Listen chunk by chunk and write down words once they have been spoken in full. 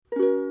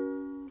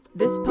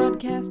This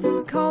podcast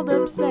is called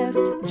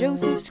Obsessed.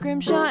 Joseph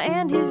Scrimshaw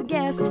and his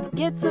guest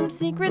get some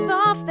secrets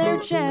off their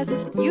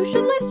chest. You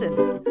should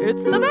listen.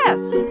 It's the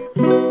best.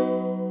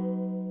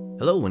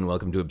 Hello and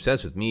welcome to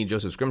Obsessed with me,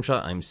 Joseph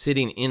Scrimshaw. I'm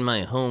sitting in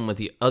my home with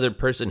the other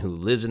person who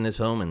lives in this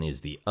home and is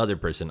the other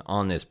person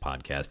on this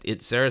podcast.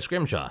 It's Sarah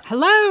Scrimshaw.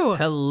 Hello.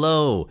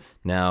 Hello.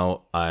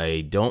 Now,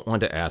 I don't want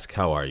to ask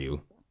how are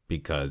you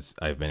because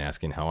I've been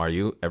asking how are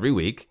you every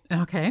week.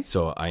 Okay.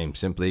 So I am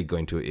simply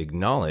going to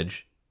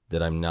acknowledge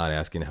that I'm not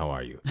asking how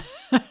are you.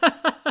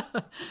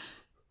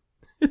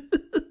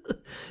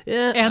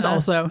 Yeah, and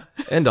also,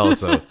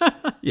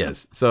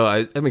 yes. So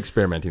I'm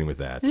experimenting with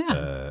that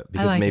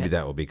because maybe it.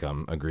 that will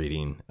become a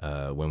greeting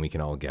when we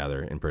can all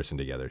gather in person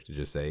together to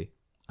just say,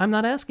 I'm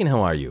not asking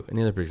how are you. And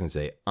the other person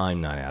say,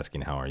 I'm not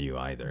asking how are you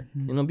either.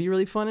 Mm-hmm. And it'll be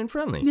really fun and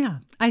friendly. Yeah,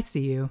 I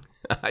see you.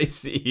 I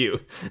see you.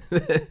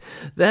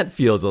 That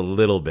feels a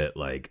little bit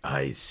like,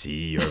 I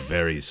see your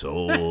very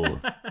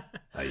soul.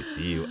 I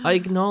see you. I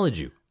acknowledge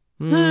you.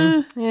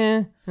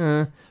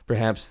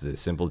 Perhaps the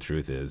simple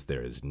truth is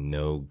there is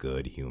no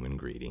good human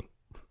greeting.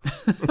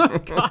 Oh,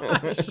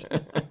 gosh.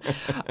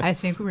 I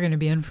think we're going to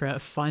be in for a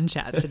fun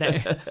chat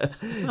today.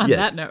 On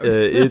yes, that note.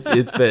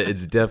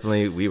 it's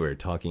definitely, we were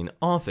talking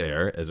off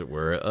air, as it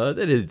were.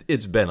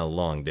 It's been a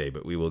long day,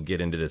 but we will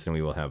get into this and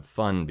we will have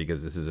fun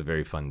because this is a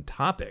very fun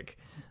topic,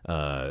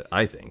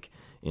 I think,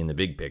 in the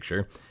big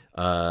picture.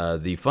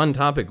 The fun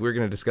topic we're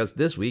going to discuss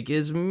this week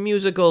is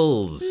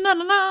musicals.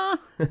 No.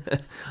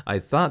 I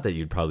thought that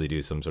you'd probably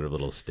do some sort of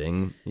little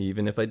sting,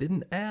 even if I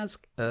didn't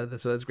ask. So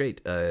that's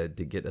great to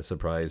get a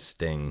surprise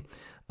sting.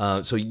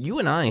 So you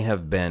and I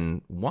have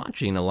been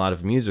watching a lot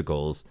of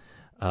musicals,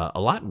 a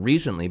lot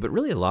recently, but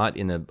really a lot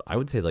I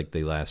would say like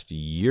the last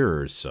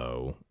year or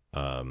so.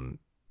 For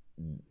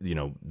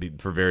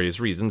various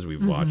reasons,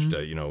 we've watched,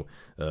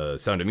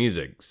 Sound of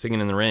Music, Singin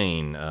In The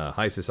Rain,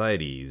 High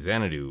Society,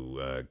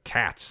 Xanadu,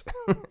 Cats.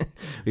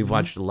 We've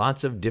watched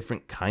lots of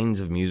different kinds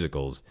of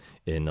musicals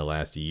in the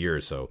last year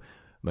or so.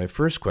 My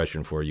first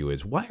question for you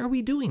is, why are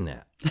we doing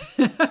that?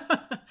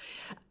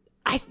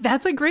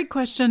 That's a great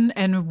question,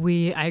 and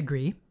I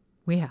agree.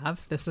 We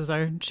have. This is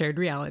our shared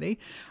reality.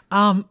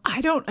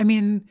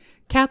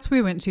 Cats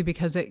we went to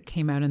because it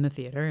came out in the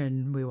theater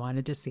and we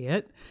wanted to see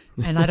it.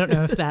 And I don't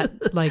know if that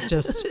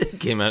just...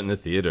 It came out in the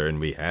theater and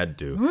we had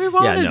to. We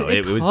wanted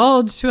it. It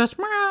called to us.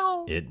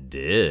 Meow. It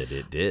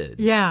did.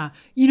 Yeah.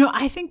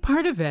 I think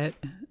part of it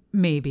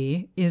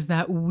maybe is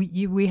that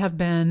we have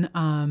been,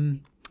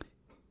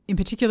 in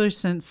particular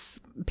since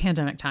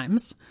pandemic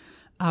times,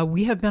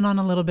 we have been on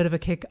a little bit of a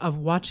kick of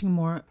watching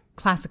more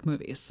classic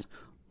movies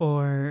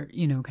or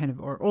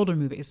older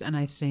movies. And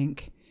I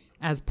think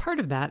as part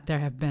of that, there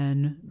have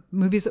been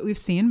movies that we've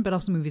seen, but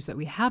also movies that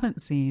we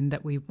haven't seen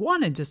that we've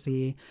wanted to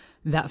see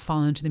that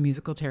fall into the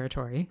musical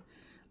territory.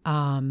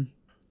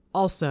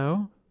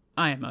 Also,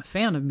 I am a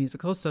fan of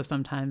musicals, so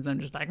sometimes I'm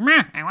just like,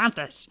 meh, I want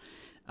this.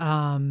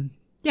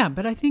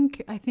 But I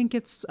think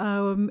it's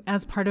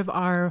as part of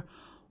our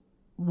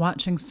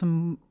watching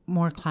some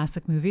more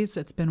classic movies,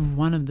 it's been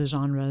one of the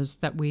genres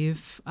that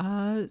we've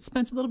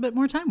spent a little bit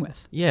more time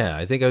with. Yeah,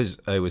 I think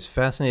I was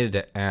fascinated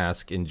to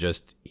ask, and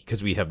just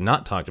because we have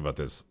not talked about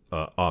this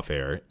off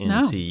air,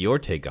 and see your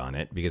take on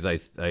it, because I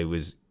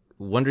was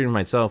wondering to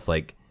myself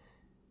like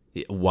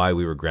why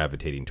we were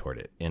gravitating toward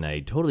it, and I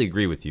totally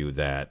agree with you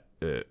that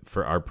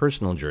for our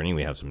personal journey,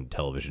 we have some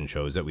television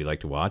shows that we like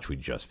to watch. We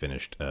just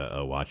finished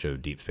a watch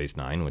of Deep Space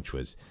Nine, which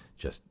was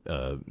just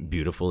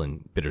beautiful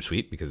and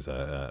bittersweet because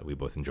we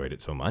both enjoyed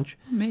it so much.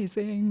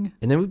 Amazing.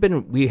 And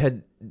then we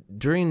had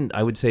during,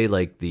 I would say,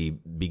 like the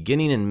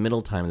beginning and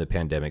middle time of the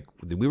pandemic,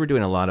 we were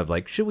doing a lot of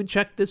like, should we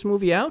check this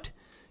movie out?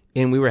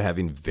 And we were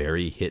having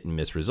very hit and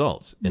miss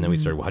results. And then we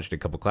started watching a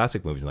couple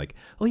classic movies and like,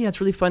 oh yeah,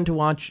 it's really fun to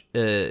watch.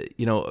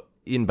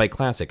 And by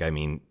classic,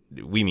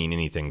 we mean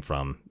anything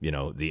from,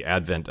 the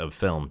advent of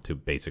film to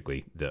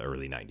basically the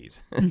early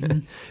 90s.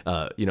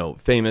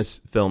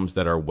 Famous films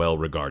that are well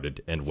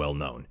regarded and well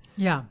known.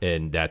 Yeah.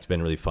 And that's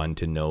been really fun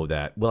to know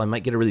that, well, I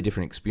might get a really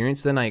different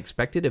experience than I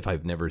expected if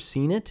I've never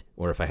seen it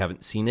or if I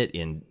haven't seen it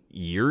in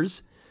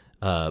years.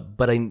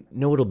 But I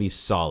know it'll be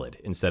solid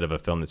instead of a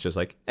film that's just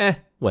like,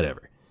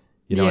 whatever.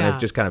 And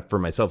I've just kind of, for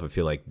myself, I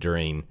feel like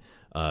during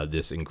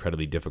this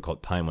incredibly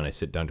difficult time when I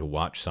sit down to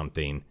watch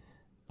something,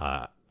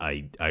 I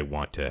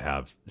want to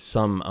have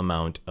some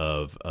amount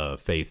of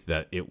faith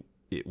that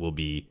it will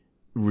be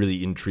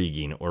really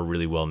intriguing or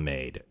really well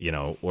made,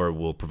 or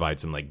will provide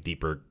some like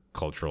deeper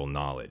cultural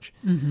knowledge.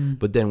 Mm-hmm.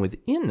 But then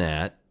within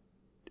that,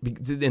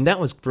 and that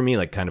was for me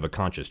like kind of a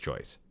conscious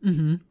choice.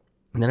 Mm-hmm.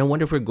 And then I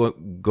wonder if we're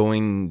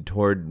going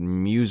toward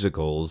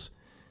musicals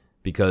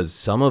because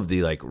some of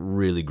the like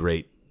really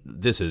great,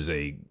 this is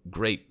a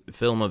great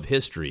film of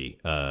history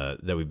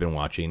that we've been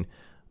watching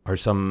are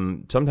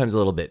sometimes a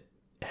little bit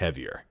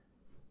heavier.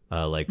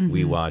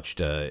 We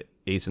watched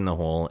Ace in the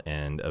Hole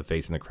and A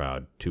Face in the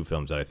Crowd, two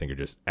films that I think are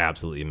just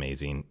absolutely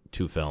amazing.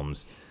 Two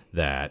films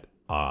that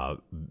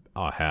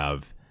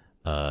have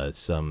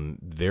some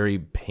very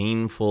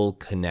painful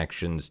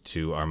connections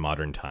to our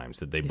modern times,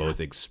 that they both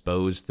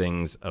expose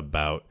things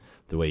about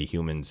the way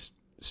humans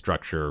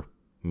structure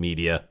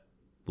media,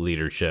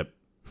 leadership,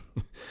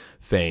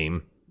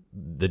 fame,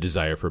 the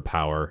desire for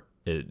power,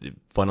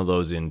 funnel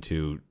those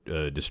into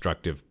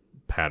destructive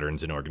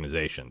patterns and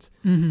organizations.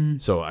 Mm-hmm.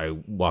 So I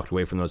walked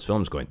away from those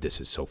films going,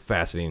 this is so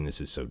fascinating. This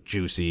is so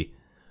juicy.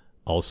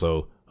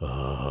 Also,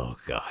 oh,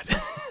 God.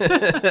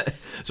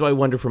 So I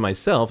wonder for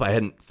myself, I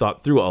hadn't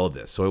thought through all of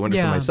this. So I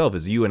wonder for myself,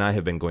 as you and I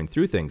have been going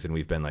through things and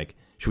we've been like,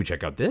 should we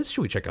check out this?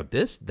 Should we check out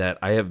this? That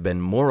I have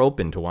been more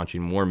open to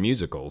watching more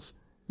musicals.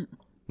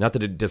 Not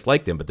that I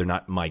dislike them, but they're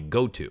not my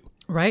go-to.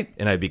 Right.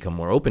 And I've become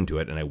more open to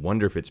it. And I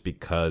wonder if it's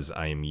because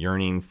I am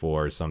yearning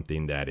for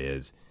something that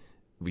is,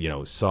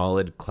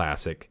 solid,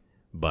 classic,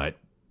 but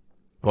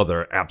while there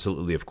are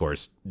absolutely, of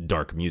course,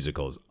 dark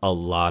musicals, a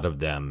lot of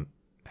them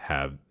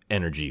have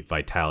energy,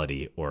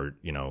 vitality, or,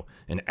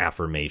 an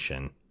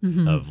affirmation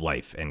of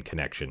life and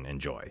connection and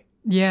joy.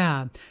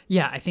 Yeah.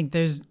 Yeah, I think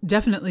there's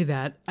definitely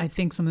that. I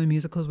think some of the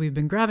musicals we've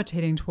been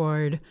gravitating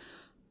toward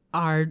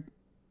are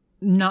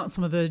not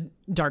some of the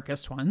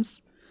darkest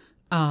ones.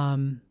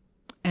 And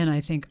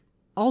I think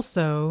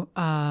also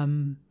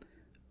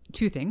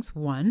two things.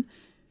 One,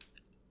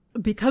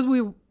 because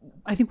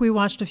I think we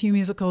watched a few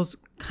musicals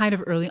kind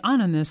of early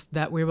on in this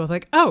that we were both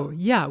like, oh,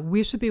 yeah,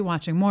 we should be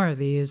watching more of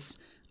these.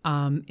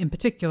 In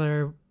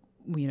particular,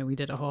 we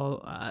did a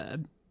whole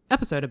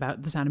episode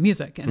about The Sound of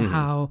Music and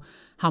how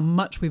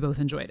much we both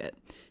enjoyed it,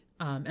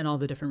 and all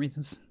the different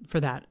reasons for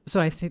that.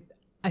 So I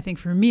think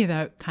for me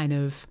that kind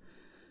of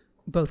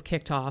both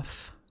kicked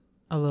off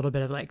a little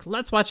bit of like,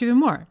 let's watch even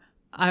more.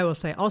 I will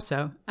say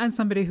also, as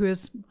somebody who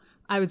is,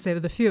 I would say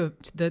the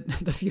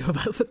two of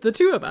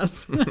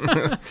us.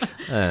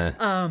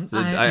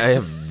 I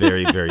have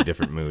very, very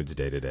different moods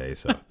day to day.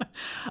 So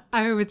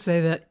I would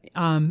say that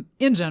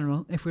in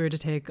general, if we were to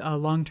take a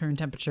long-term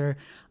temperature,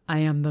 I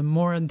am the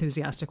more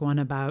enthusiastic one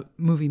about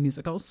movie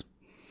musicals.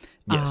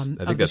 Yes, I think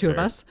of that's the two fair.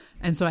 of us.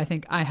 And so I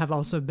think I have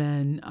also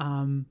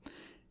been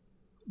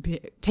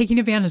taking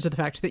advantage of the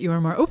fact that you are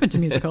more open to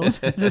musicals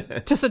just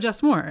to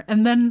suggest more.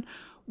 And then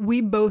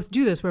we both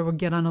do this where we'll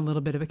get on a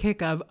little bit of a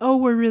kick of, oh,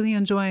 we're really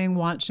enjoying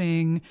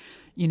watching,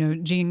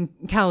 Gene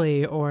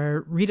Kelly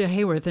or Rita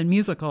Hayworth in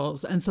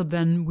musicals. And so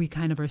then we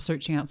kind of are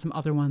searching out some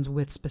other ones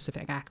with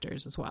specific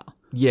actors as well.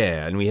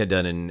 Yeah, and we had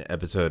done an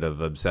episode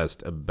of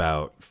Obsessed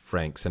about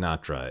Frank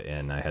Sinatra,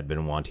 and I had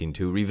been wanting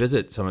to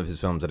revisit some of his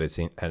films that I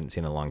hadn't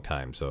seen in a long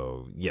time.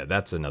 So yeah,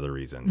 that's another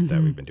reason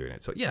that we've been doing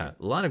it. So yeah,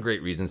 a lot of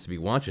great reasons to be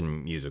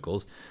watching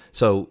musicals.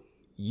 So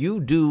you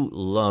do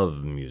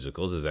love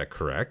musicals, is that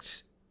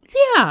correct?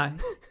 Yeah.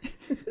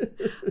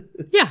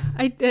 Yeah.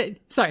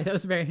 Sorry, that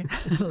was very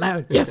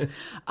loud. Yes.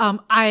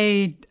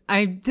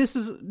 This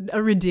is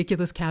a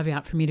ridiculous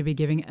caveat for me to be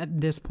giving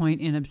at this point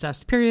in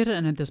Obsessed period.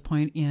 And at this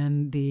point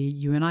in the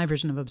you and I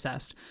version of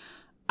Obsessed,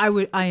 I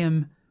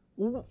am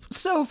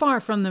so far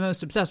from the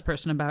most obsessed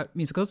person about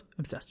musicals.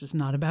 Obsessed is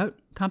not about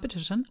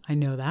competition. I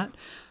know that.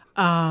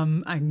 I'm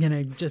going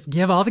to just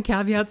give all the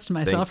caveats to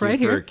myself right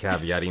here. Thank you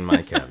for caveating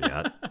my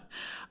caveat.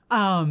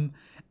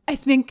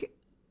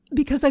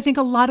 Because I think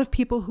a lot of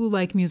people who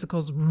like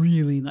musicals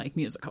really like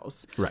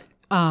musicals. Right.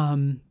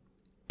 But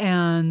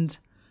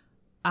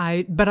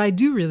I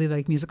do really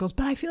like musicals,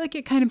 but I feel like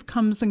it kind of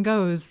comes and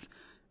goes,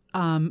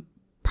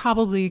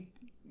 probably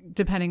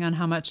depending on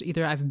how much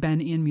either I've been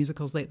in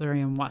musicals lately or I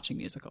am watching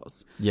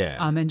musicals. Yeah.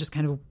 And just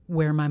kind of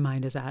where my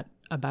mind is at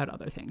about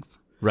other things.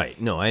 Right.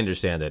 No, I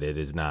understand that it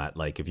is not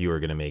like if you were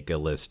going to make a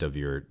list of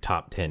your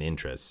top 10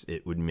 interests,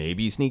 it would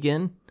maybe sneak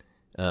in.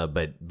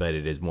 But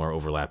it is more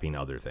overlapping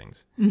other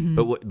things.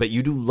 Mm-hmm. But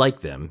you do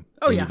like them.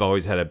 Oh, yeah. You've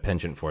always had a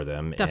penchant for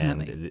them.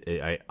 Definitely.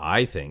 And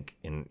I think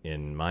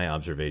in my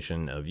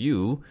observation of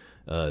you,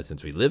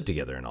 since we live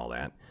together and all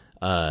that,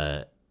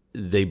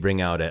 they bring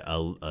out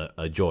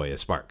a joy, a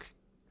spark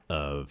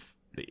of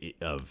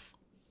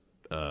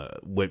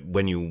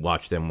when you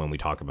watch them, when we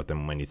talk about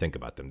them, when you think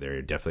about them.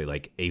 They're definitely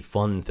like a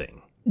fun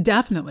thing.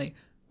 Definitely.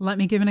 Let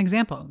me give an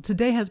example.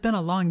 Today has been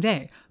a long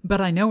day,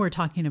 but I know we're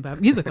talking about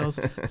musicals,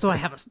 so I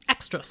have an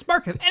extra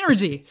spark of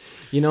energy.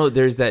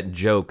 There's that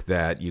joke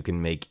that you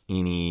can make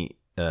any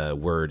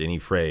word, any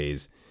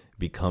phrase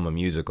become a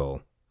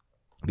musical,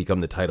 become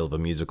the title of a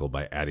musical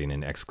by adding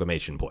an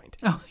exclamation point.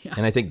 Oh, yeah.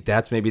 And I think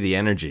that's maybe the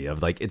energy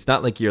of like, it's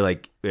not like you're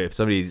like, if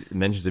somebody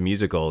mentions a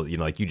musical,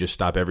 like you just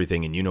stop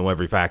everything and you know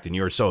every fact and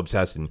you're so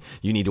obsessed and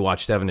you need to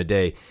watch 7 a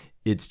day.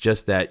 It's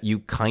just that you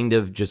kind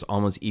of just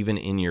almost even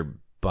in your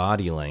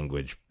body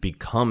language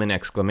become an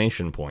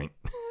exclamation point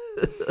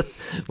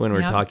when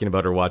we're talking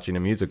about or watching a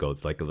musical.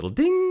 It's like a little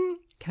ding.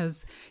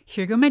 Because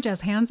here go my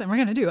jazz hands and we're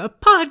going to do a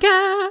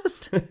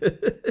podcast.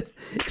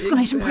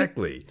 Exclamation point.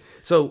 Exactly.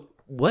 So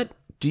what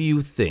do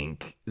you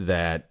think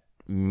that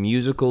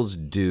musicals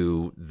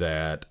do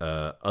that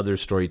other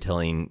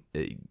storytelling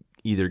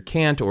either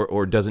can't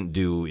or doesn't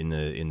do in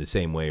the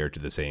same way or to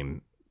the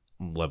same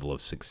level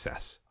of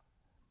success?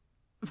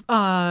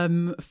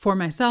 For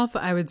myself,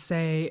 I would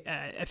say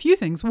a few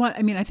things. One,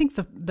 I think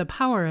the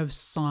power of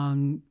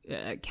song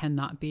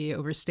cannot be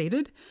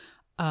overstated,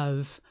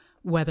 of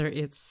whether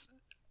it's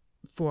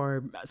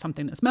for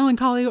something that's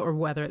melancholy, or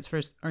whether it's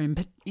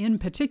in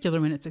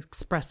particular when it's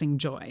expressing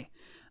joy,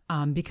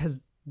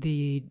 because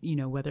the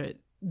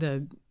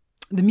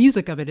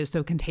music of it is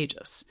so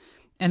contagious.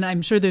 And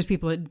I'm sure there's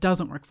people it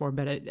doesn't work for,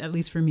 but at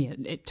least for me,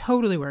 it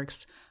totally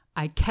works.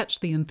 I catch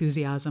the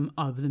enthusiasm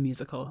of the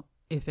musical,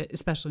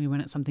 especially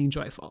when it's something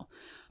joyful.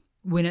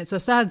 When it's a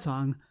sad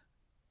song,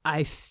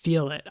 I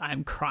feel it.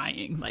 I'm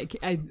crying. Like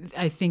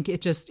I think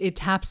it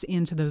taps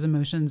into those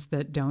emotions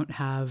that don't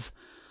have,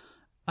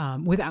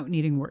 without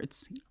needing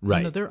words. Right.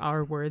 You know, there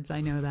are words.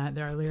 I know that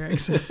there are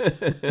lyrics.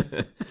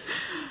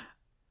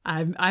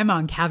 I'm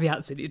on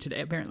caveat city today,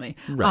 apparently.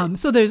 Right.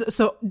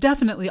 So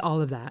definitely all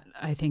of that,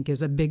 I think,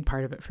 is a big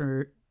part of it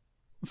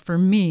for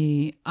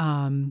me.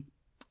 And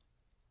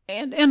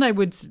I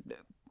would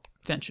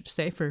venture to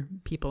say for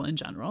people in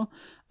general,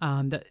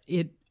 that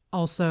it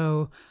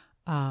also,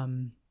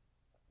 the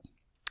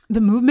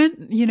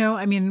movement, you know,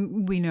 I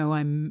mean, we know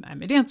I'm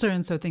a dancer,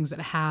 and so things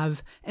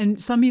that and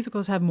some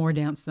musicals have more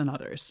dance than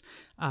others.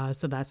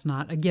 So that's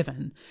not a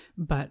given,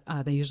 but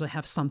they usually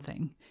have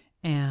something.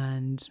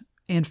 And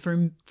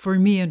for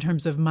me, in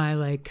terms of my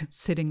like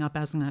sitting up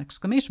as an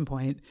exclamation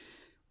point,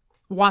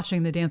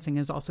 watching the dancing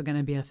is also going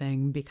to be a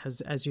thing,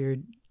 because as you're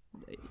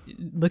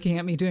looking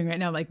at me doing right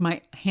now, like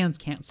my hands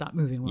can't stop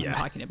moving when I'm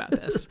talking about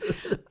this.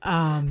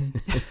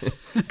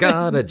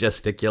 Gotta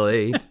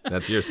gesticulate.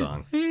 That's your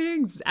song.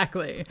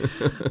 Exactly.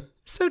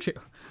 So true.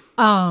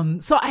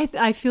 So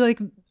I feel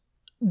like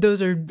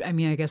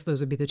I guess those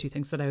would be the two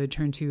things that I would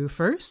turn to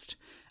first.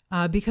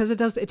 Because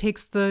it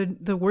takes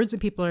the words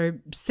that people are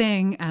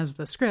saying as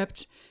the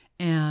script,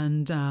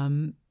 and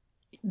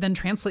then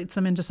translates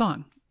them into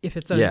song if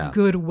it's a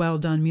good, well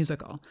done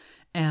musical.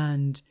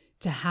 And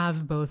to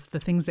have both the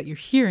things that you're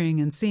hearing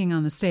and seeing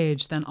on the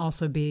stage then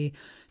also be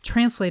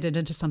translated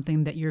into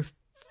something that you're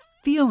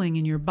feeling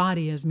in your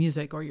body as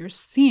music, or you're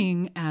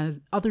seeing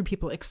as other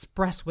people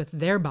express with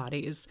their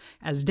bodies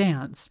as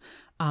dance,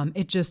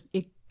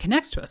 it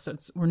connects to us. So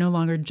we're no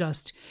longer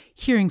just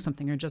hearing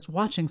something or just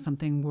watching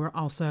something. We're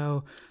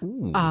also,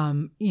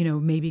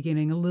 maybe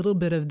getting a little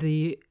bit of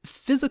the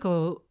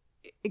physical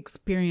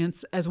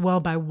experience as well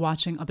by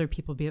watching other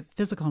people be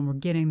physical, and we're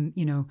getting,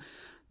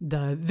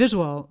 the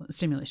visual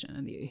stimulation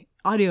and the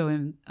audio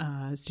and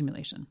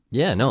stimulation.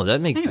 Yeah, so,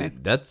 that makes anyway,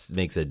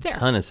 makes a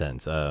ton of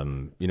sense.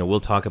 We'll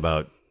talk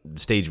about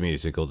stage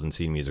musicals and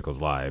seen musicals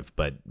live,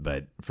 but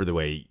for the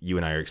way you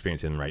and I are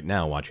experiencing them right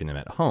now, watching them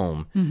at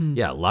home,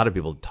 a lot of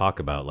people talk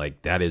about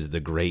like that is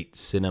the great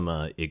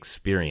cinema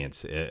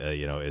experience.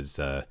 As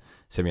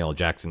Samuel L.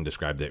 Jackson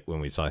described it when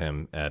we saw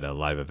him at a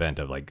live event,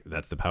 of like,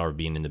 that's the power of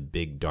being in the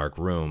big dark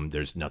room.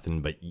 There's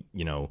nothing but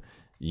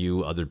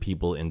you, other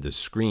people in the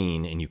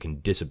screen, and you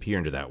can disappear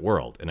into that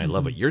world. And I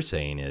love what you're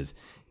saying is,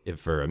 if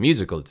for a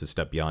musical, it's a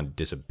step beyond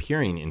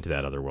disappearing into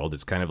that other world.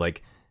 It's kind of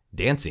like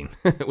dancing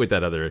with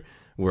that other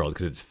world,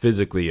 because it's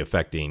physically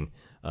affecting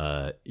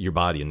your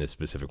body in this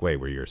specific way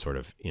where you're sort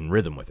of in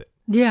rhythm with it.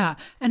 Yeah.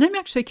 And I'm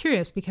actually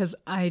curious, because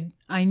I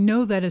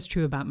know that is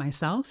true about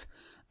myself.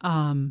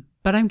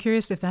 But I'm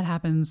curious if that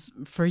happens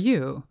for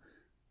you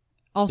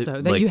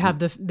also,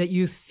 that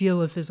you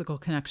feel a physical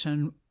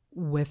connection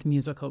with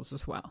musicals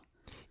as well.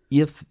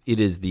 If it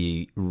is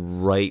the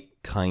right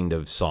kind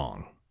of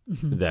song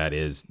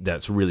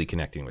that's really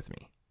connecting with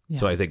me. Yeah.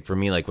 So I think for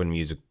me, like when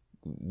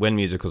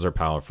musicals are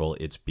powerful,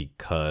 it's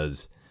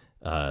because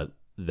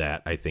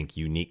that I think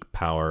unique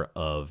power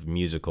of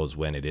musicals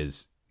when it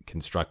is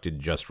constructed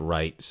just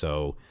right.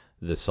 So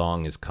the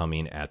song is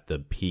coming at the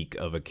peak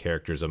of a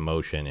character's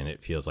emotion, and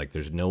it feels like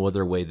there's no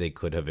other way they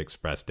could have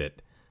expressed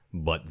it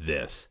but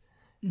this.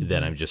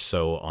 Then I'm just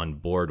so on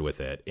board with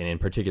it. And in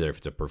particular, if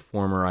it's a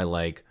performer I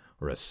like,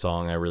 or a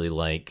song I really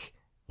like,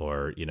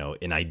 or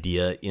an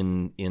idea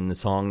in the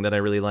song that I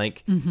really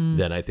like,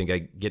 then I think I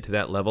get to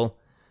that level.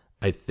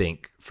 I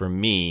think for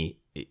me,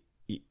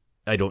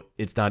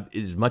 it's not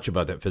as much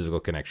about that physical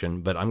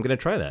connection, but I'm going to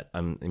try that.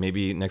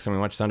 Maybe next time we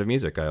watch Sound of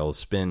Music, I'll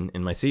spin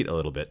in my seat a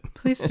little bit.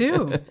 Please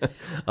do.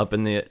 Up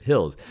in the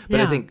hills.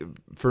 But I think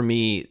for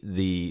me,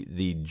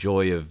 the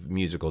joy of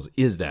musicals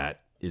is the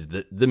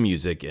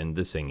music and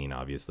the singing,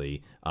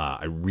 obviously.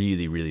 I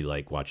really, really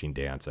like watching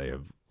dance. I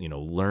have,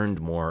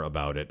 learned more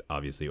about it,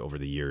 obviously, over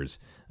the years,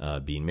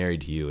 being married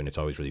to you. And it's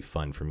always really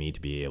fun for me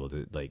to be able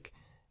to, like,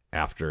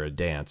 after a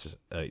dance,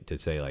 to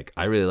say, like,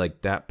 I really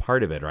like that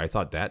part of it, or I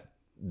thought that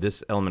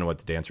this element of what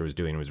the dancer was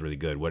doing was really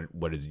good.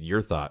 What is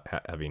your thought,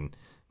 having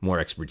more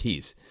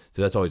expertise?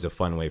 So that's always a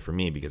fun way for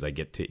me, because I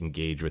get to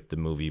engage with the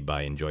movie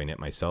by enjoying it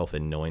myself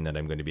and knowing that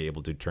I'm going to be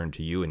able to turn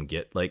to you and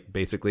get, like,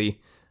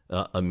 basically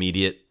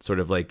immediate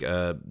sort of like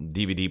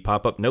DVD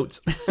pop-up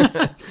notes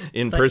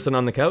in person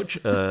on the couch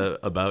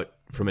about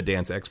from a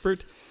dance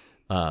expert.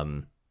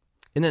 And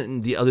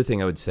then the other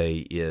thing I would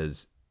say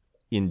is,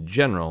 in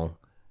general,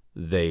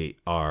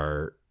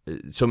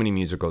 so many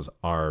musicals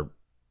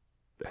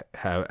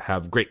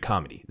have great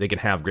comedy. They can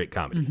have great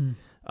comedy.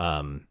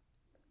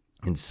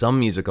 In some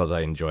musicals I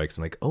enjoy, because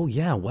I'm like, oh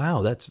yeah,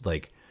 wow, that's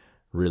like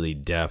really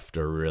deft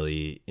or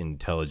really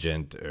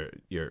intelligent or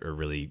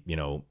really,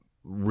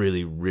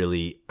 really,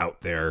 really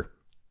out there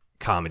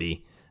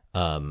comedy.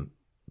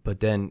 But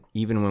then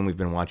even when we've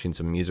been watching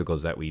some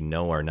musicals that we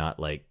know are not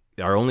like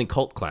our only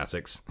cult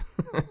classics,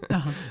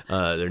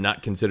 they're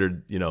not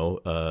considered,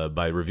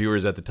 by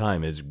reviewers at the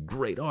time as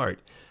great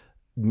art.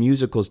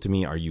 Musicals to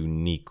me are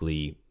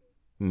uniquely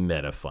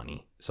meta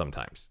funny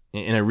sometimes.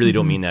 And I really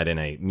don't mean that in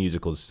a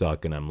musicals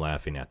suck and I'm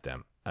laughing at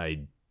them.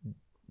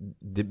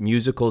 The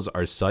musicals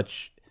are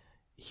such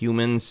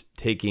humans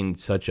taking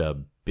such a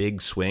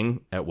big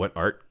swing at what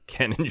art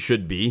can and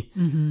should be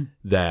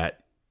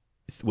that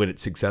when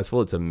it's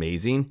successful, it's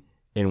amazing.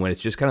 And when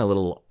it's just kind of a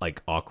little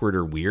like awkward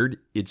or weird,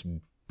 it's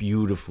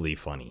beautifully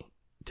funny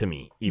to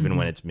me, even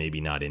when it's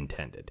maybe not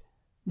intended.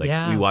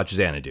 Like we watch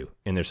Xanadu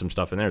and there's some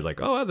stuff in there. It's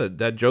like, oh,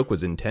 that joke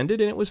was intended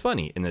and it was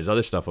funny. And there's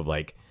other stuff of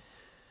like,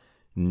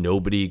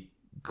 nobody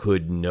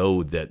could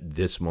know that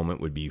this moment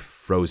would be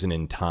frozen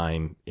in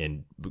time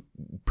and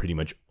pretty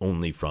much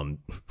only from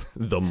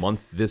the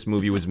month this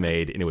movie was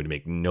made. And it would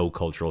make no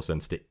cultural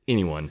sense to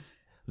anyone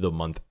the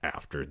month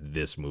after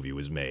this movie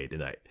was made.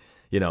 And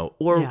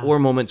or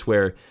moments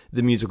where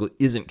the musical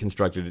isn't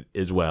constructed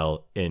as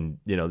well. And,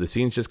 the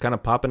scene's just kind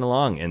of popping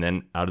along. And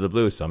then out of the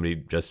blue, somebody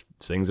just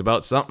sings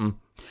about something.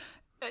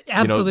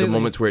 Absolutely. The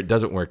moments where it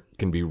doesn't work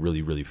can be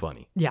really, really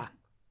funny. Yeah.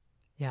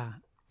 Yeah.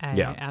 I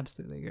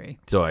absolutely agree.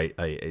 So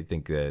I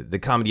think the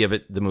comedy of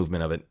it, the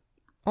movement of it,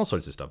 all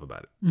sorts of stuff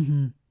about it.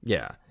 Mm-hmm.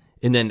 Yeah.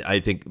 And then I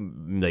think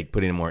like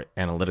putting a more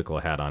analytical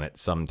hat on it,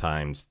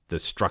 sometimes the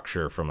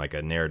structure from like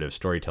a narrative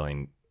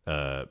storytelling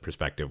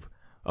perspective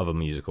of a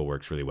musical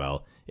works really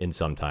well. And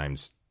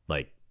sometimes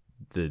like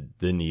the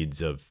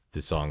needs of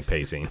the song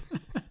pacing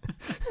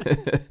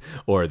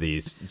or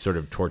the sort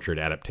of tortured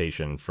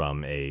adaptation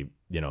from a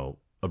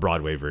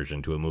Broadway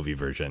version to a movie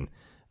version,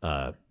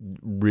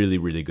 really,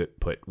 really good,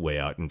 put way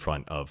out in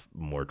front of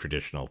more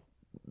traditional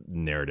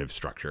narrative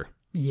structure.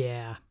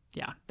 Yeah,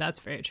 that's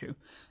very true.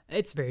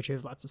 It's very true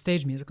of lots of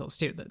stage musicals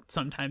too, that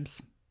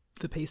sometimes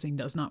the pacing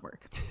does not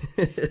work.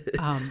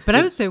 But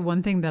I would say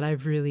one thing that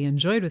I've really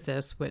enjoyed with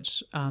this,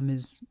 which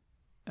is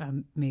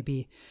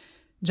maybe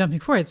jumping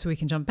forward so we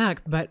can jump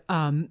back, but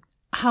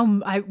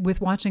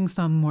with watching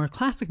some more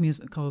classic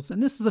musicals,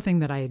 and this is a thing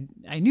that I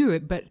knew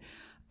it, but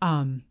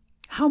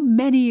how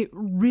many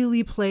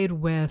really played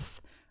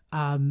with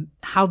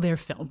how they're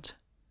filmed.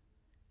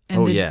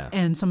 And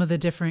and some of the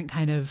different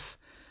kind of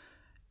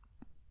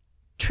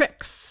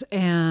tricks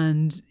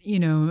and,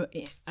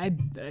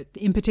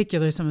 in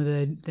particular, some of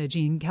the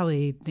Gene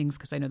Kelly things,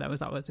 because I know that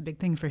was always a big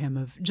thing for him,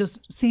 of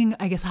just seeing,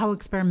 I guess, how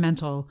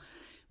experimental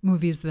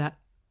movies that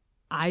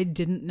I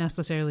didn't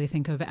necessarily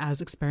think of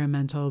as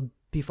experimental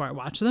before I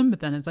watched them, but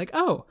then it's like,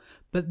 oh,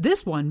 but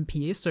this one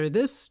piece or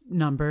this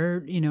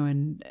number,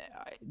 and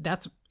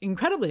that's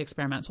incredibly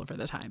experimental for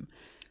the time.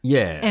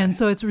 Yeah. And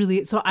so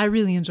I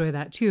really enjoy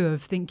that too,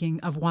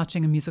 of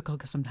watching a musical,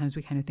 because sometimes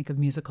we kind of think of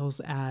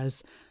musicals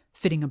as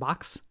fitting a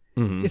box,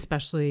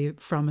 especially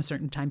from a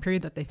certain time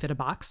period that they fit a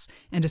box,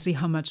 and to see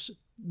how much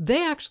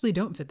they actually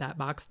don't fit that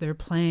box. They're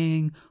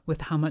playing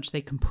with how much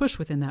they can push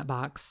within that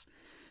box.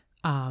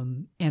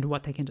 And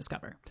what they can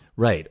discover.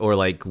 Right. Or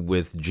like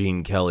with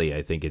Gene Kelly,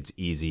 I think it's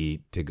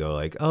easy to go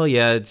like, oh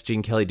yeah, it's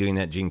Gene Kelly doing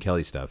that Gene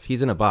Kelly stuff.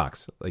 He's in a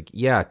box. Like,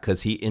 yeah,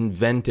 because he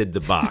invented the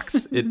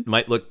box. It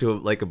might look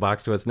like a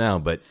box to us now,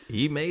 but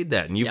he made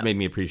that. And you've made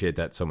me appreciate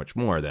that so much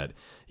more, that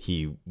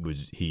he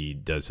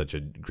does such a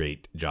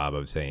great job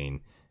of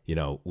saying,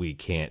 we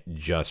can't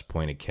just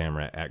point a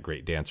camera at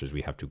great dancers.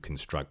 We have to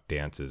construct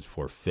dances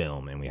for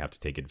film, and we have to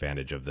take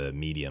advantage of the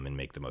medium and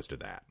make the most of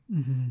that.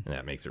 And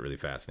that makes it really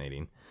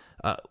fascinating.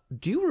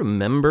 Do you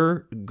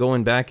remember,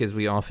 going back as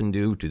we often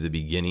do to the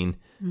beginning,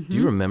 do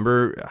you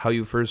remember how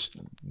you first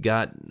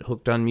got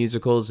hooked on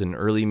musicals, an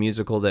early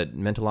musical that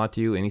meant a lot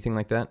to you, anything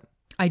like that?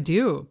 I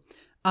do.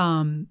 So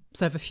I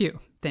have a few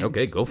things.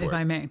 Okay, go for it. If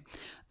I may.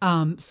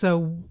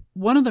 So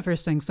one of the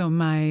first things,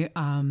 when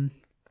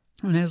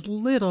I was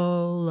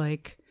little,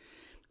 like,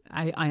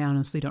 I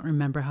honestly don't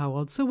remember how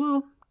old, so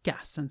we'll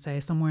guess and say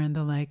somewhere in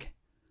the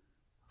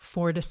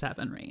 4 to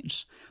 7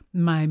 range.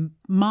 My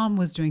mom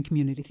was doing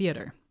community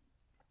theater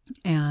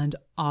and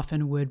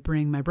often would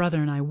bring my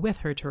brother and I with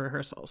her to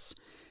rehearsals.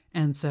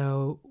 And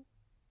so,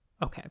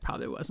 okay, it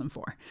probably wasn't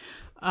 4.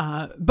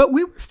 But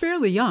we were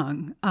fairly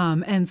young.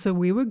 And so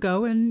we would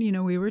go and,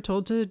 we were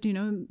told to,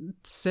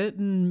 sit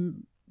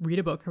and read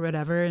a book or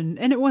whatever. And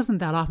it wasn't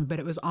that often, but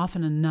it was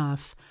often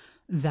enough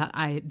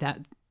that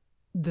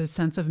the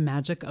sense of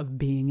magic of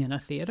being in a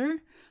theater.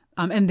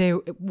 And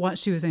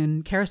she was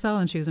in Carousel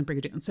and she was in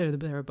Brigadoon, so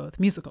they were both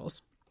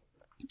musicals.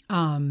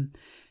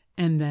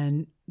 And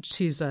then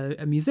she's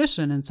a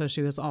musician, and so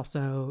she was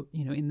also,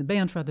 in the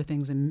band for other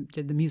things and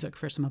did the music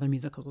for some other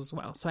musicals as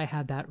well. So I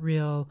had that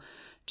real,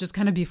 just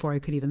kind of before I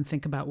could even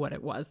think about what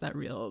it was, that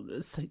real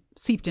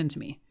seeped into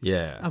me.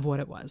 Yeah. Of what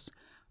it was.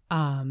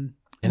 And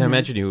I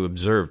imagine you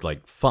observed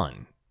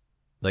fun.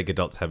 Like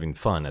adults having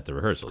fun at the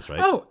rehearsals, right?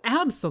 Oh,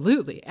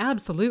 absolutely.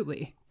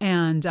 Absolutely.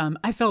 And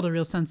I felt a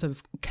real sense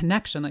of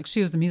connection. Like,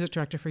 she was the music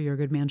director for Your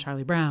Good Man,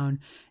 Charlie Brown,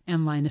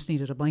 and Linus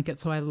needed a blanket,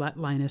 so I let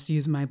Linus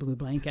use my blue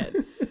blanket.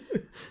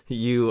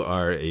 You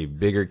are a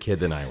bigger kid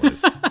than I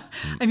was.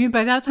 I mean,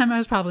 by that time I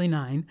was probably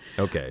 9.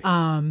 Okay.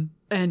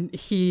 And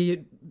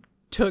he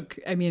took,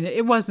 I mean,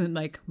 it wasn't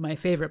like my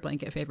favorite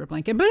blanket,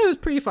 but it was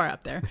pretty far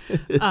up there.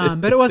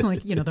 But it wasn't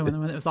like, the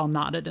one that was all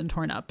knotted and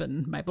torn up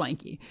and my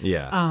blankie.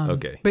 Yeah.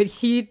 Okay. But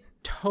he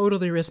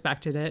totally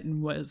respected it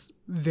and was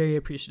very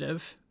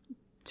appreciative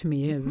to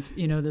me of,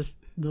 this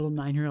little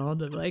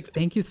 9-year-old of like,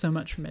 thank you so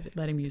much for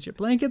letting me use your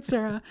blanket,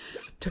 Sarah.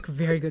 Took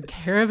very good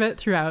care of it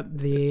throughout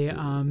the,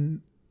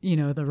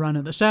 the run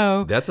of the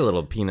show. That's a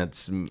little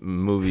Peanuts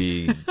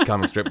movie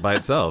comic strip by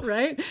itself.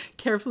 Right?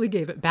 Carefully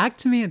gave it back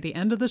to me at the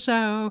end of the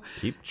show.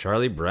 Keep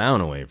Charlie Brown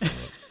away from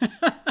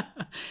it.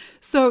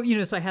 So,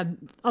 so I had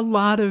a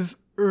lot of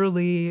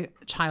early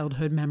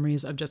childhood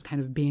memories of just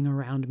kind of being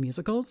around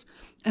musicals.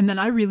 And then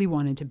I really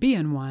wanted to be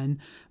in one,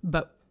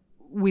 but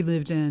we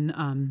lived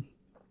in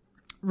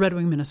Red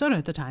Wing, Minnesota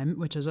at the time,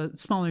 which is a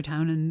smaller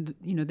town, and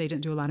they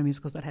didn't do a lot of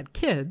musicals that had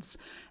kids.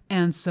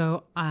 And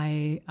so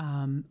I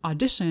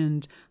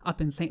auditioned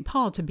up in St.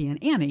 Paul to be an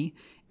Annie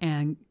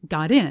and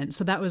got in.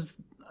 So that was,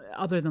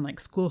 other than like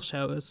school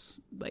shows,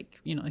 like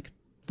like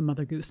the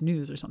Mother Goose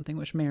News or something,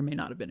 which may or may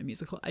not have been a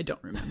musical. I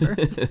don't remember.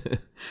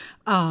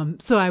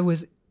 So I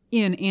was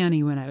in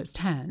Annie when I was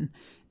 10,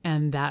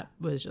 and that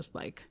was just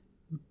like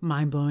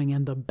mind-blowing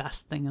and the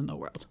best thing in the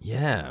world.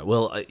 Yeah.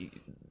 Well,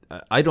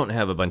 I don't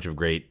have a bunch of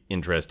great,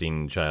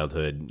 interesting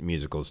childhood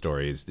musical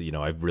stories.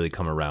 I've really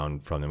come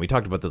around from them. We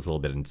talked about this a little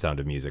bit in Sound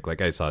of Music.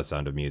 Like I saw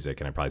Sound of Music,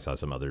 and I probably saw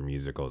some other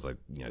musicals. Like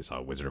I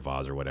saw Wizard of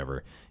Oz or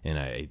whatever. And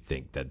I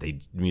think that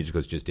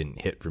musicals just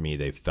didn't hit for me.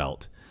 They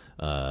felt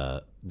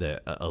a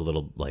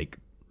little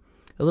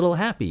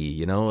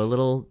happy, a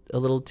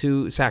little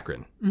too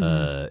saccharine.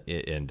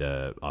 And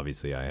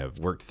obviously, I have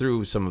worked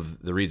through some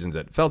of the reasons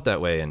that felt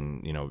that way,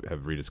 and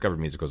have rediscovered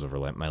musicals over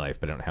my life.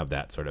 But I don't have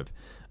that sort of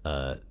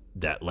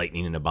that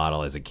lightning in a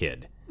bottle as a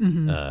kid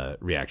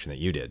reaction that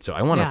you did. So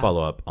I want to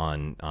follow up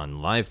on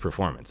live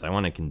performance. I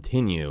want to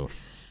continue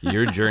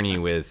your journey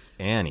with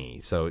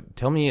Annie. So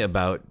tell me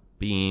about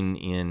being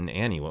in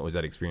Annie. What was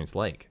that experience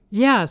like?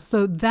 Yeah,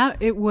 so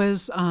it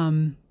was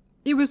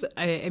it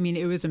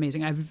was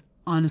amazing. I've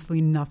honestly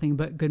nothing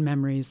but good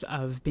memories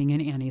of being in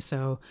Annie.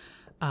 So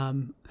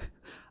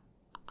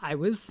I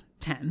was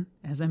 10,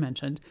 as I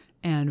mentioned,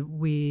 and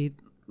we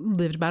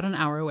lived about an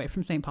hour away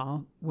from St.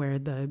 Paul, where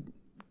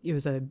it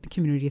was a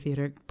community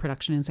theater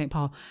production in St.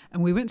 Paul.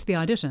 And we went to the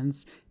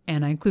auditions,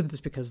 and I included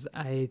this because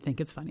I think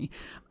it's funny.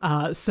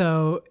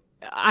 So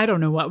I don't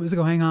know what was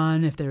going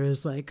on, if there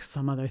was like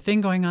some other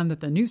thing going on that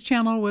the news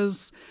channel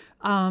was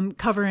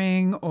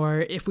covering,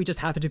 or if we just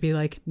happened to be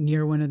like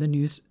near one of the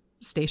news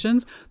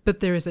stations. But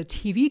there is a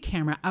TV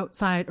camera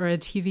outside, or a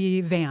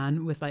TV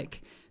van with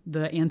like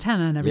the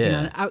antenna and everything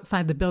on it,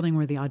 outside the building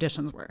where the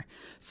auditions were.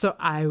 So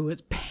I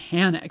was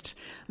panicked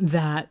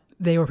that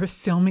they were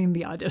filming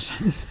the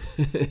auditions.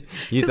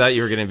 You thought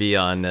you were going to be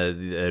on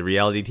a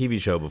reality TV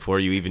show before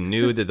you even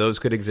knew that those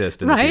could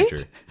exist in the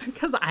future.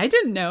 Because I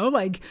didn't know.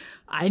 Like,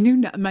 I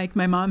knew, like,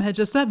 my mom had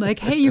just said, like,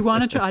 hey, you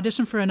want to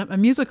audition for a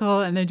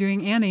musical, and they're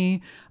doing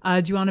Annie.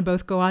 Do you want to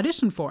both go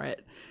audition for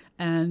it?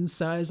 And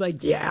so I was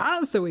like,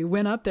 yeah. So we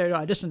went up there to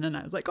audition, and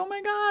I was like, oh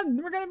my God,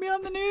 we're going to be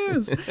on the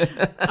news.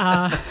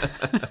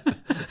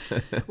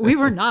 We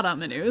were not on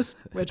the news,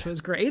 which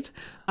was great.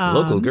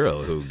 Local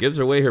girl who gives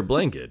away her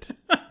blanket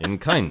in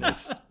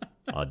kindness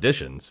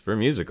auditions for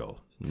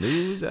musical.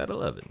 News at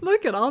 11.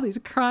 Look at all these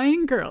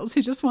crying girls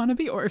who just want to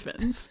be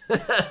orphans.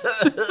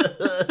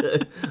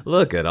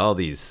 Look at all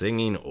these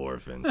singing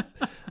orphans.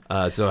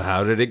 So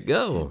how did it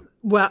go?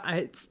 Well,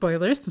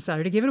 spoilers,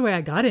 sorry to give it away.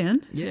 I got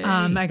in. Yay.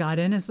 I got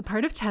in as the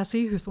part of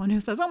Tessie, who's the one who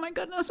says, oh my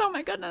goodness, oh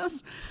my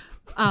goodness.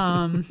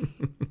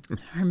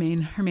 Her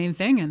main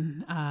thing,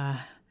 and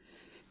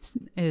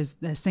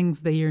sings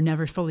the You're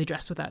Never Fully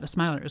Dressed Without a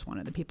Smiler, is one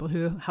of the people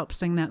who helped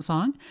sing that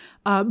song.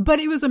 But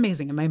it was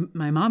amazing. And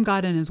my mom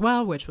got in as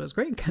well, which was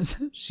great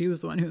because she was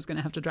the one who was going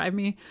to have to drive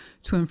me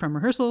to and from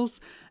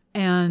rehearsals.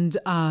 And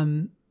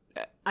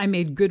I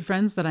made good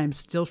friends that I'm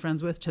still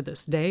friends with to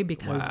this day,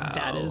 because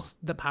that is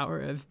the power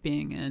of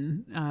being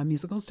in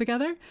musicals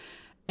together.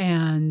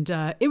 And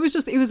it was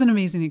an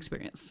amazing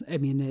experience. I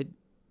mean,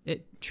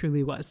 it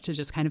truly was, to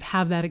just kind of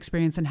have that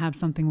experience and have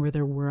something where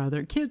there were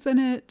other kids in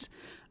it.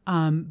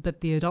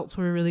 But the adults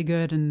were really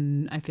good,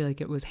 and I feel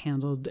like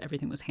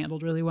everything was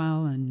handled really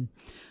well. And,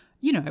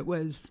 it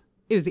was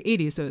the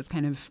 80s, so it was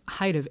kind of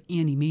height of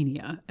Annie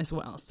mania as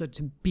well. So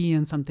to be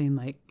in something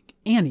like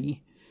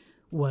Annie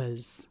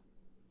was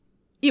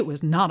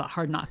not a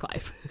hard knock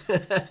life.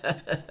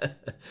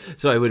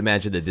 So I would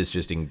imagine that this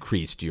just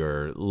increased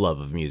your love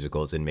of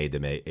musicals and made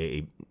them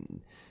a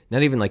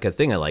not even like a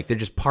thing I like. They're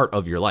just part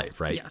of your life,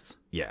 right? Yes.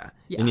 Yeah.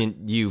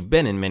 And you've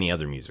been in many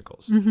other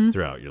musicals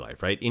throughout your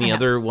life, right? Any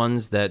other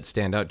ones that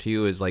stand out to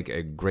you as like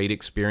a great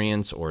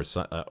experience, or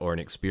an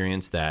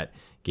experience that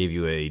gave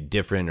you a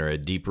different or a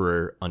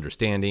deeper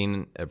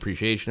understanding,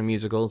 appreciation of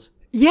musicals?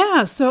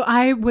 Yeah. So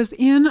I was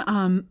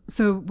in,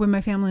 so when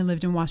my family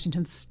lived in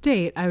Washington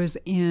State, I was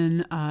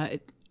in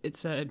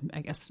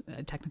I guess,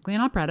 technically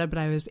an operetta, but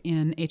I was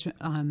in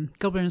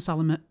Gilbert and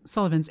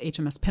Sullivan's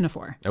HMS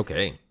Pinafore.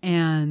 Okay.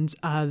 And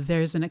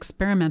there's an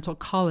experimental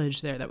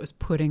college there that was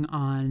putting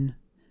on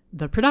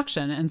the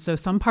production. And so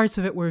some parts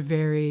of it were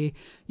very,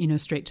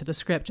 straight to the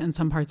script, and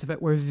some parts of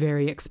it were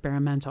very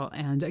experimental.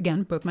 And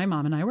again, both my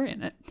mom and I were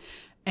in it.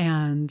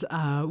 And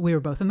we were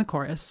both in the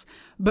chorus.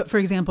 But for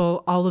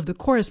example, all of the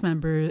chorus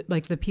members,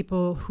 like the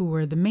people who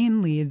were the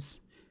main leads,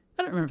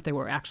 I don't remember if they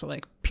wore actual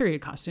like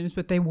period costumes,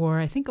 but they wore,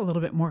 I think, a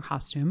little bit more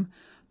costume.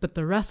 But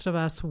the rest of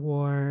us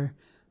wore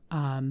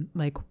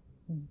like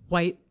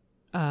white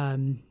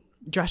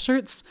dress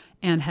shirts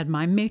and had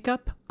mime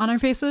makeup on our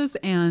faces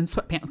and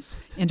sweatpants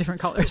in different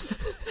colors.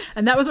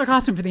 And that was our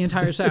costume for the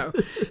entire show.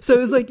 So it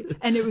was like,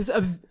 and it's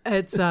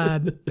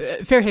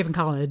Fairhaven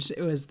College.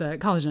 It was the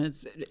college, and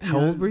it's... How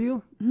old were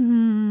you?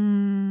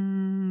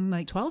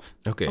 Like 12?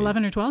 Okay.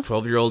 11 or 12?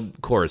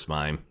 12-year-old chorus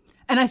mime.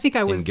 And I think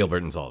I was... In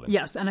Gilbert and Sullivan.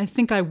 Yes, and I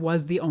think I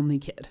was the only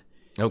kid.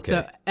 Okay.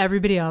 So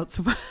everybody else,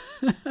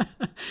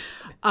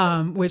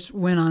 which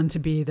went on to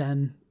be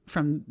then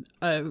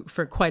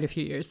for quite a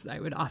few years, I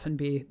would often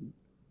be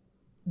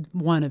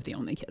one of the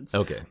only kids.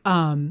 Okay.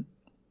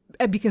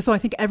 Because I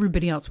think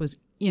everybody else was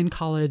in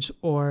college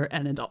or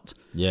an adult.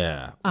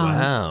 Yeah.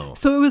 Wow.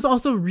 So it was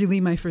also really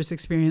my first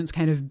experience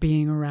kind of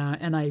being around,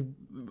 and I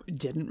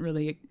didn't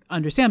really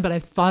understand, but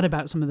I've thought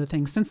about some of the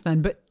things since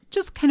then, but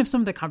just kind of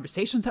some of the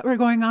conversations that were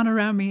going on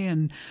around me,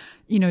 and,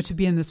 to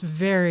be in this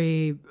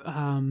very,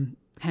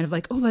 kind of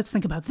like, oh, let's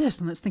think about this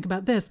and let's think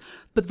about this.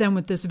 But then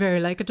with this very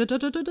like, which is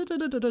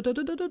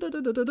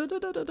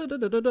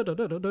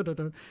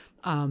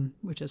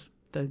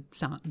the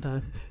sound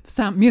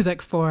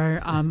music for,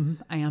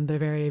 I am the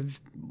very,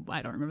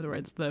 I don't remember the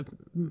words, the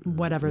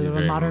whatever, the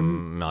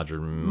modern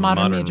major.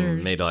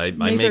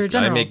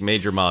 I make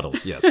major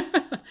models. Yes.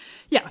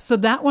 Yeah. So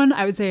that one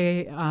I would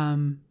say,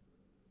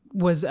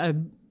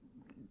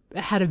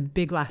 had a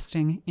big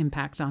lasting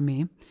impact on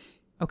me.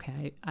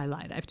 Okay, I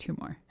lied. I have two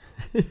more.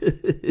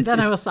 Then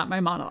I will stop my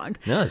monologue.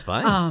 No, it's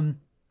fine.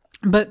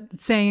 But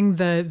saying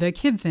the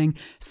kid thing.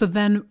 So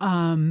then,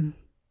 when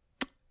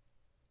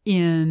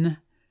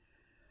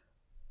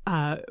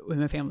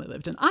my family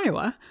lived in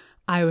Iowa,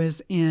 I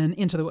was in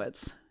Into the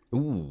Woods.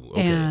 Ooh,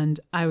 okay. And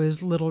I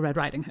was Little Red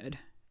Riding Hood.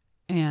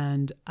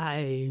 And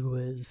I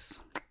was,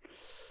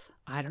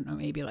 I don't know,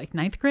 maybe like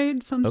 9th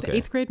grade,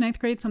 Okay. 8th grade, 9th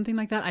grade, something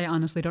like that. I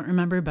honestly don't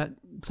remember, but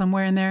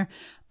somewhere in there.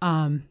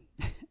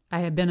 I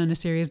had been in a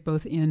series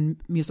both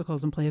in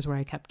musicals and plays where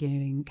I kept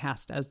getting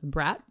cast as the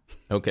brat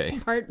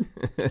part.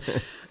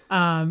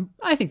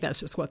 I think that's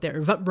just what they're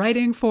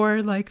writing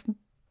for, like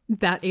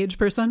that age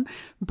person.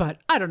 But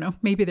I don't know.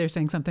 Maybe they're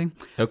saying something.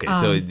 Okay,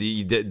 so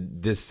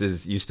this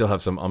is, you still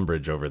have some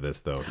umbrage over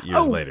this though,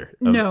 years later.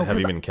 No,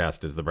 having been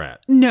cast as the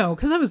brat. No,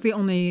 because that was the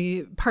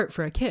only part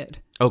for a kid.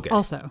 Okay.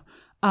 Also,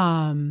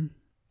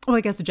 well,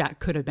 I guess Jack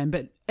could have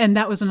been, and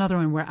that was another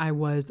one where I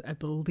was, I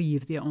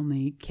believe, the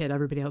only kid.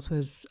 Everybody else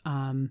was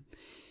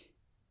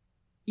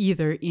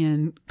either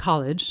in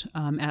college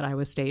at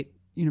Iowa State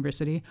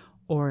University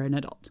or an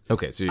adult.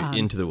 Okay, so you're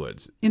Into the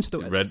Woods. Into the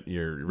Woods.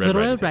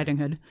 Little Red Riding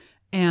Hood.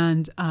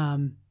 And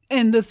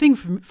the thing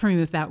for me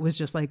with that was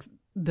just like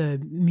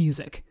the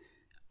music,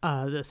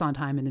 the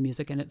Sondheim and the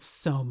music, and it's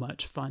so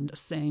much fun to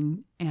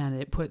sing,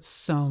 and it puts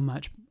so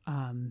much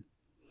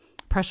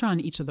pressure on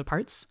each of the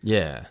parts.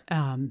 Yeah.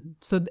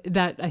 So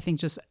that I think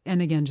just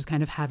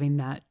kind of having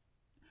that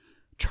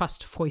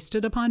trust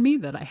foisted upon me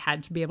that I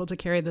had to be able to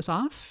carry this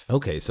off.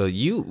 Okay, so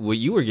what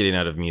you were getting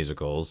out of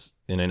musicals,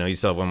 and I know you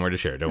still have one more to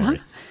share, don't worry,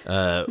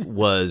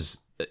 was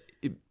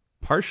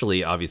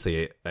partially,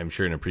 obviously, I'm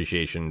sure, an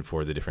appreciation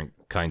for the different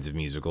kinds of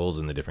musicals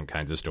and the different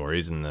kinds of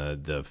stories and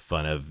the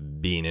fun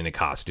of being in a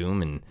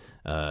costume and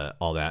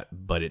all that.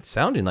 But it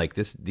sounded like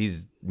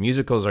these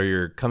musicals are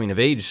your coming of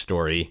age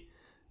story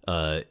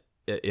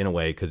in a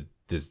way, because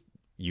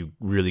you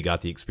really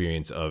got the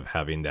experience of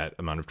having that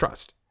amount of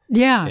trust.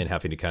 Yeah. And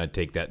having to kind of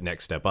take that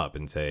next step up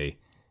and say,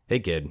 hey,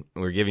 kid,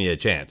 we're giving you a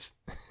chance.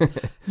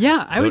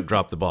 Yeah. Don't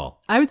drop the ball.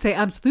 I would say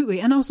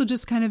absolutely. And also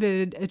just kind of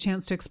a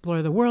chance to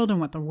explore the world and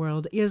what the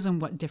world is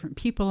and what different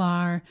people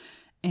are,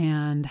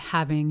 and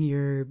having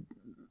your,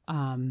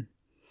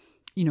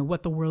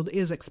 what the world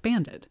is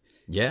expanded.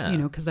 Yeah.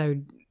 Because I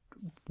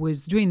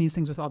was doing these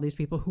things with all these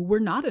people who were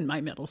not in my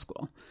middle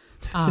school.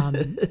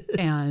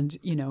 And,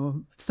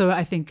 so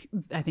I think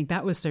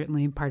that was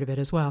certainly part of it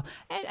as well.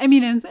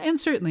 And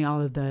certainly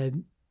all of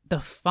the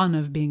fun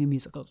of being in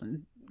musicals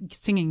and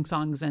singing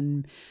songs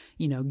and,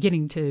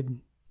 getting to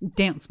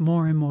dance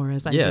more and more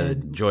as I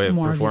did. Joy of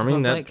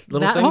performing that like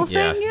little that thing. Whole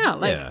thing,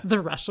 the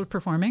rush of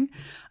performing.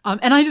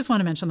 And I just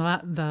want to mention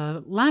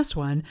the last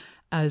one,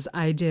 as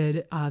I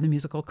did the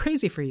musical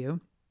Crazy for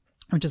You,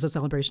 which is a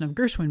celebration of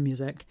Gershwin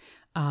music,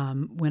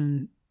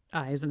 when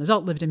I, as an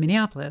adult, lived in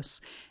Minneapolis.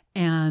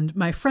 And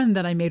my friend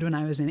that I made when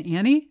I was in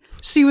Annie,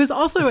 she was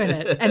also in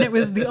it. And it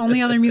was the only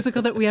other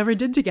musical that we ever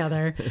did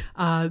together,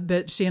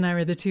 that she and I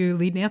were the two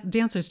lead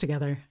dancers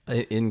together.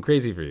 In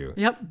Crazy for You.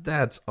 Yep.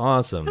 That's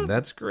awesome.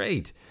 That's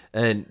great.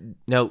 And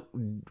now,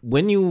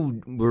 when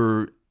you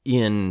were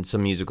in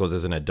some musicals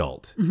as an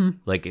adult.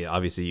 Like,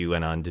 obviously, you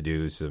went on to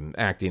do some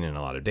acting and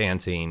a lot of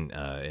dancing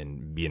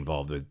and be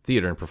involved with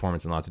theater and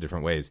performance in lots of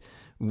different ways.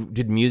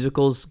 Did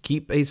musicals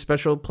keep a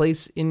special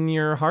place in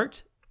your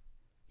heart?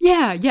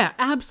 Yeah,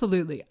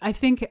 absolutely. I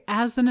think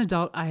as an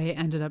adult, I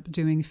ended up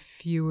doing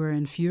fewer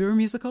and fewer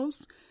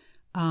musicals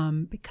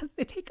because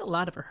they take a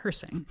lot of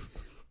rehearsing.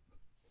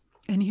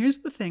 And here's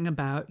the thing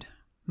about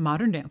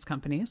modern dance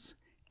companies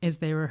is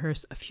they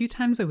rehearse a few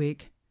times a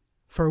week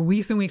for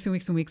weeks and weeks and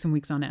weeks and weeks and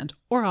weeks on end,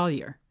 or all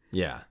year.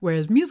 Yeah.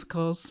 Whereas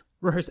musicals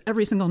rehearse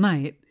every single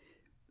night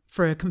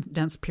for a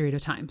condensed period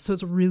of time. So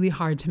it's really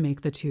hard to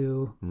make the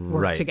two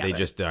work together. They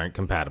just aren't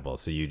compatible.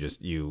 So you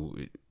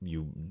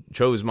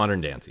chose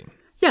modern dancing.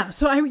 Yeah.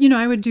 So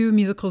I would do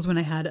musicals when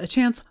I had a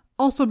chance.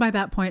 Also, by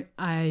that point,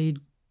 I'd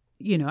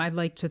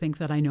like to think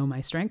that I know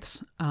my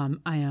strengths. I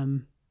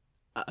am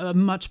a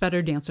much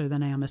better dancer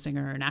than I am a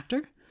singer or an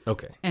actor.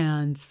 Okay.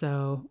 And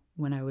so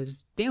when I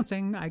was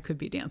dancing, I could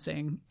be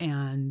dancing.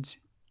 And,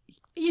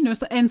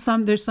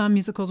 there's some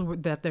musicals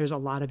that there's a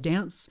lot of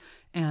dance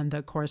and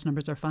the chorus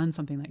numbers are fun,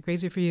 something like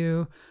Crazy for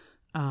You,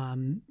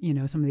 some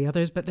of the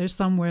others. But there's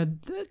some where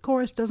the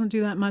chorus doesn't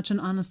do that much.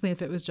 And honestly,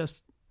 if it was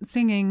just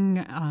singing,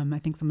 I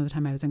think some of the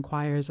time I was in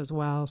choirs as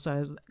well. So I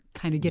was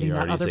kind of getting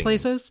that other singing.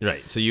 Places.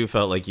 Right. So you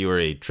felt like you were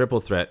a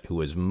triple threat who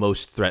was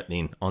most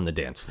threatening on the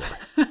dance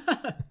floor.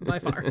 By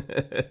far.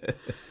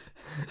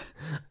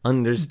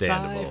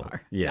 Understandable. By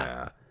far.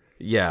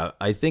 Yeah,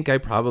 I think I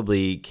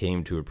probably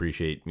came to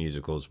appreciate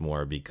musicals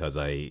more because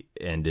I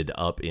ended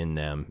up in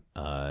them.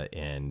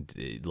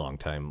 And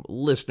longtime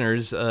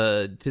listeners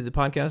to the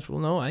podcast will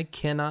know I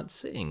cannot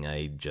sing.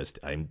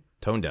 I'm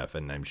tone deaf,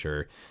 and I'm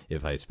sure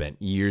if I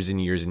spent years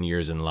and years and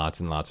years and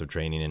lots of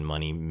training and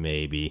money,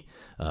 maybe.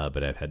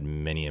 But I've had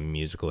many a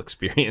musical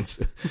experience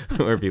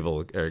where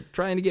people are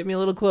trying to get me a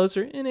little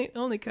closer, and it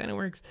only kind of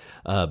works.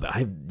 But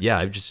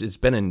it's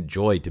been a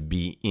joy to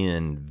be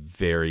in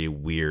very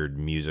weird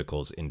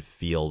musicals and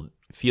feel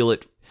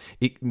it.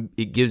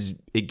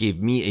 It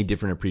gave me a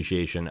different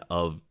appreciation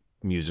of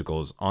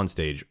musicals on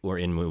stage or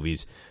in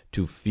movies,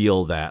 to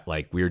feel that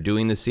like we're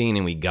doing the scene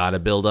and we got to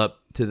build up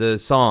to the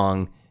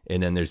song.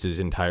 And then there's this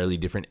entirely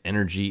different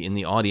energy in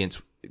the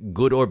audience,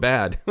 good or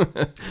bad,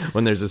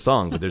 when there's a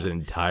song, but there's an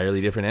entirely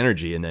different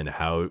energy. And then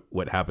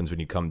what happens when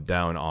you come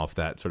down off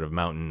that sort of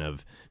mountain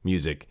of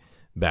music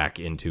back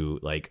into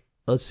like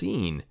a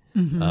scene,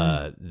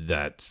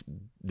 that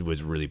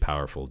was really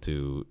powerful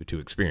to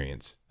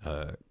experience.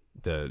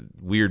 The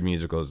weird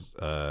musicals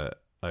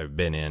I've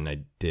been in, I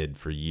did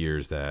for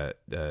years that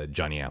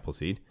Johnny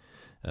Appleseed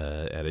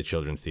at a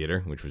children's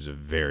theater, which was a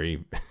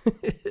very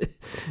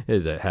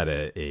had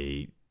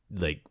a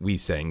like we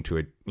sang to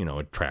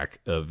a track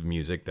of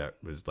music that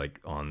was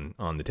like on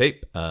the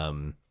tape,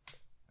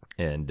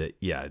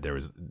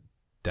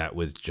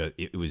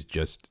 it was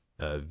just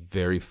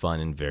very fun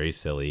and very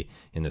silly,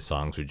 and the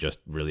songs were just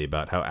really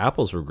about how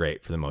apples were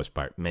great for the most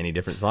part. Many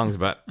different songs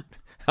about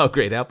how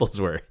great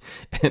apples were.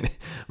 And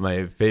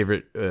my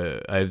favorite,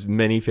 I have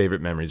many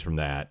favorite memories from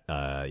that.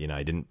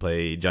 I didn't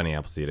play Johnny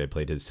Appleseed. I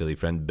played his silly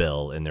friend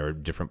Bill, and there were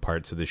different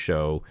parts of the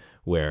show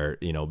where,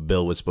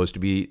 Bill was supposed to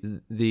be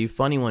the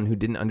funny one who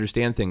didn't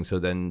understand things, so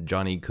then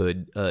Johnny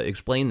could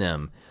explain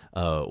them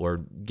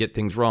or get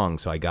things wrong.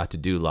 So I got to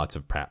do lots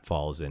of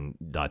pratfalls and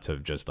lots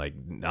of just like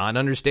not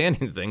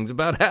understanding things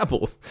about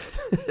apples.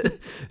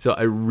 So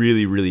I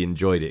really, really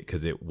enjoyed it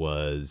because it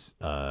was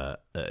a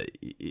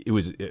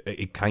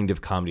kind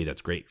of comedy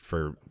that's great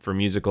for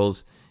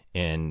musicals.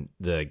 And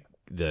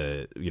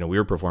we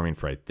were performing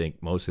for, I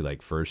think, mostly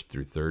like first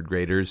through third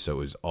graders. So it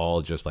was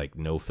all just like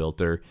no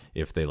filter.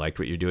 If they liked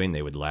what you're doing,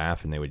 they would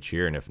laugh and they would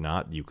cheer. And if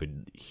not, you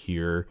could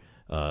hear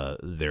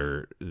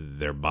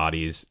their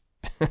bodies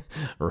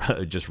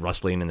just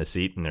rustling in the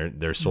seat and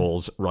their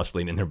souls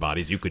rustling in their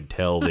bodies. You could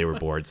tell they were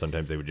bored.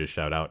 Sometimes they would just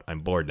shout out, "I'm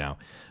bored now."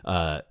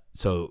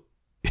 So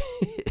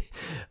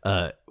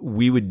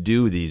we would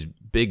do these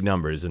big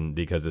numbers, and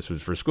because this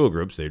was for school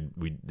groups,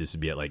 this would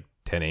be at like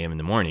 10 a.m. in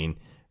the morning.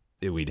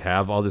 We'd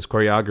have all this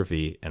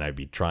choreography, and I'd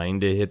be trying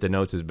to hit the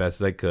notes as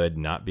best as I could,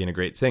 not being a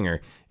great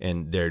singer.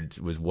 And there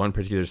was one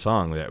particular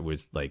song that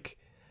was like,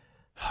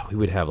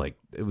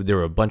 there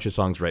were a bunch of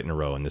songs right in a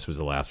row, and this was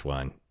the last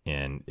one.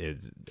 And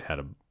it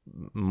had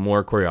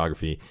more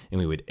choreography, and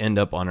we would end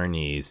up on our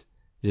knees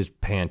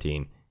just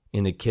panting.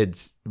 And the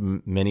kids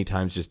many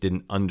times just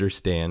didn't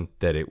understand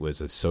that it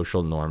was a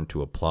social norm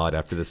to applaud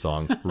after the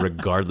song,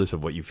 regardless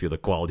of what you feel the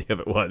quality of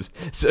it was.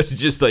 So to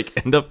just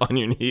like end up on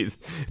your knees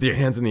with your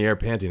hands in the air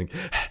panting,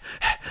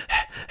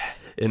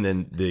 and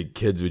then the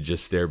kids would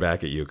just stare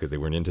back at you because they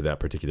weren't into that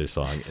particular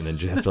song, and then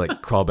you have to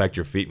like crawl back to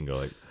your feet and go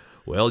like,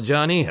 "Well,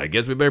 Johnny, I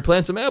guess we better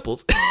plant some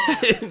apples,"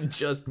 and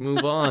just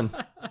move on.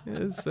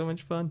 It's so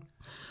much fun.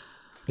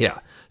 Yeah,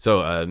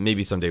 so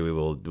maybe someday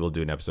we'll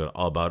do an episode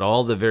all about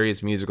all the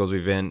various musicals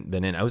we've been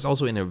in. I was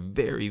also in a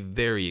very,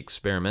 very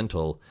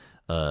experimental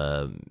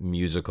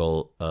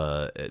musical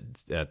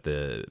at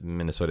the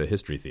Minnesota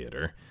History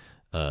Theater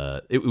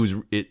it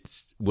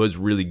was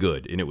really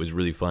good, and it was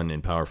really fun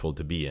and powerful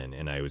to be in.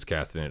 And I was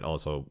cast in it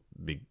also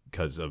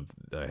because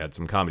I had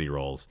some comedy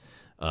roles,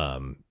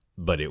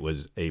 but it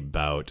was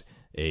about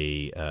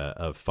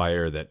a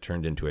fire that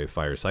turned into a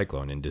fire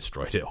cyclone and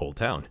destroyed a whole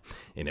town,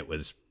 and it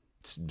was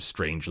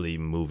strangely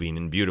moving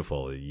and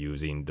beautiful,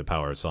 using the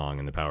power of song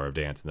and the power of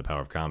dance and the power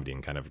of comedy,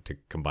 and kind of to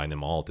combine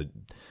them all to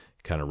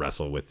kind of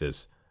wrestle with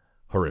this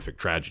horrific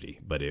tragedy.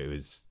 But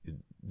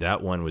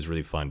that one was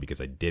really fun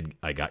because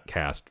I got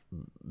cast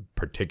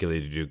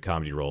particularly to do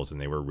comedy roles,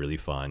 and they were really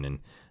fun, and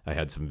I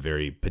had some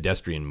very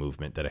pedestrian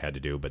movement that I had to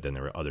do, but then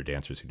there were other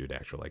dancers who did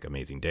actual like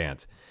amazing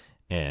dance,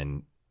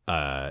 and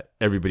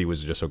everybody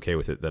was just okay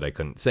with it that I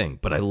couldn't sing,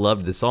 but I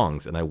loved the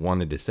songs and I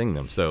wanted to sing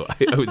them. So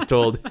I was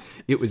told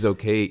it was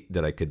okay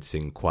that I could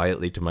sing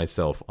quietly to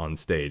myself on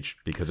stage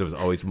because there was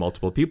always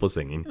multiple people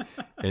singing.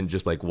 And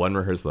just like one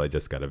rehearsal, I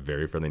just got a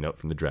very friendly note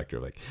from the director,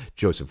 like,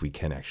 Joseph, we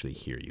can actually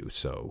hear you,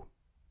 so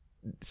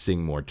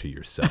sing more to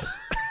yourself.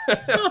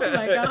 Oh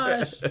my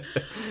gosh.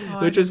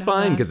 Which was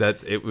fine because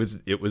it was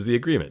the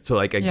agreement. So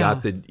like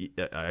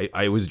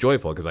I was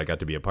joyful because I got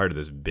to be a part of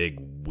this big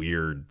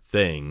weird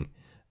thing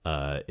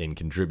and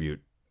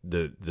contribute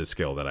the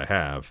skill that I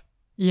have.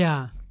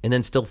 Yeah. And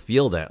then still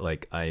feel that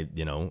like I'm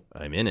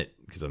in it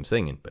because I'm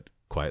singing, but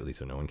quietly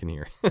so no one can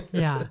hear.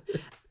 Yeah.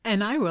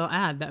 And I will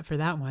add that for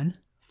that one,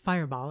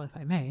 Fireball, if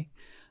I may.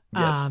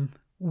 Yes.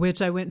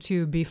 Which I went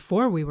to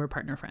before we were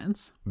partner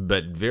friends.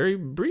 But very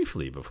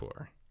briefly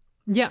before.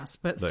 Yes,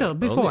 but still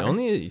before.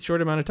 Only a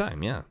short amount of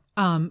time, yeah.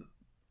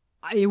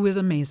 It was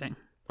amazing.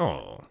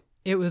 Oh.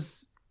 It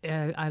was,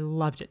 I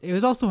loved it. It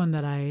was also one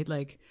that I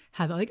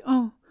had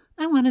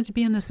I wanted to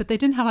be in this, but they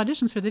didn't have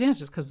auditions for the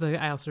dancers because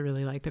I also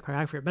really liked the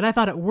choreographer. But I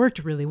thought it worked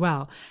really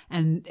well.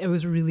 And it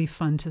was really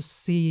fun to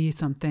see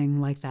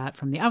something like that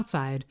from the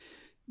outside.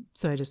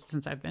 So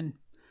since I've been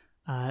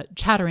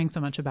chattering so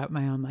much about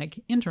my own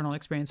like internal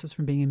experiences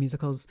from being in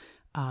musicals,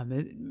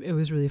 it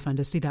was really fun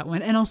to see that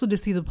one. And also to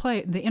see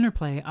the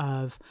interplay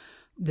of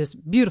this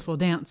beautiful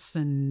dance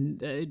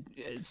and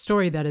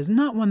story that is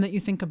not one that you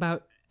think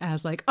about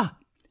as like,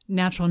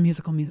 natural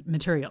musical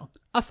material,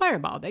 a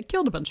fireball that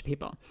killed a bunch of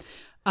people.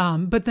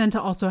 But then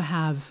to also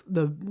have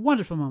the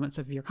wonderful moments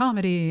of your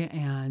comedy,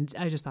 and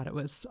I just thought it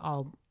was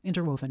all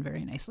interwoven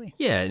very nicely.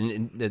 Yeah,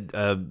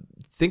 and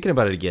thinking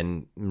about it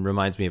again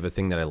reminds me of a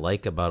thing that I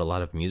like about a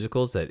lot of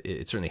musicals, that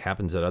it certainly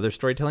happens at other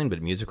storytelling,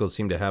 but musicals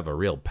seem to have a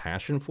real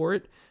passion for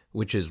it,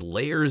 which is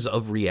layers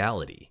of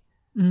reality.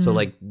 Mm-hmm. So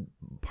like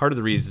part of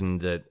the reason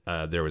that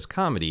there was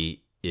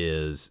comedy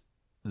is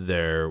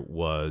there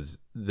was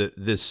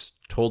this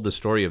told the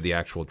story of the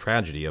actual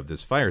tragedy of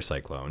this fire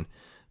cyclone,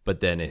 but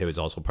then it was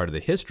also part of the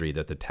history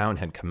that the town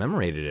had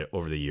commemorated it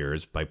over the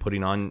years by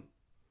putting on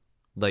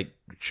like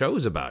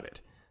shows about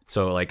it.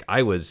 So like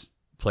I was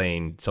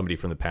playing somebody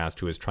from the past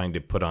who was trying to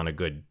put on a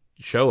good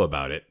show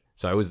about it.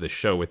 So I was the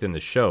show within the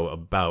show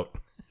about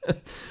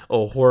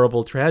a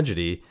horrible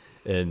tragedy,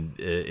 and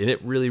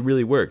it really,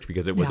 really worked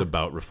because it was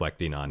about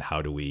reflecting on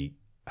how do we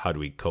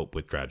cope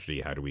with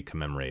tragedy, how do we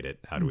commemorate it,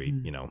 how do we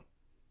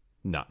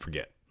not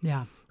forget.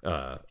 Yeah.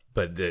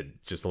 But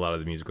just a lot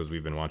of the musicals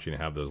we've been watching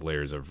have those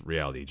layers of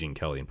reality. Gene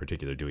Kelly, in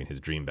particular, doing his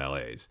dream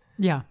ballets.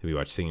 Yeah. We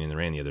watched Singin' In The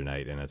Rain the other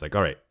night, and I was like,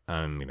 all right,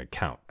 I'm going to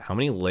count. How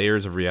many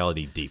layers of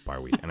reality deep are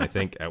we? And I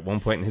think at one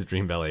point in his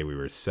dream ballet, we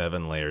were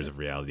 7 layers of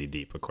reality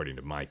deep, according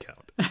to my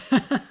count.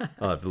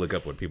 I'll have to look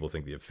up what people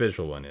think the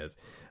official one is.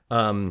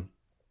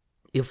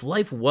 If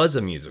life was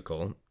a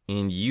musical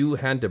and you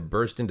had to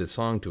burst into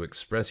song to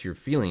express your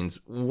feelings,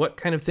 what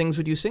kind of things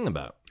would you sing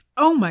about?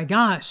 Oh, my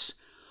gosh.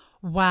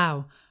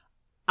 Wow.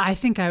 I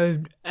think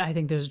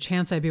there's a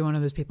chance I'd be one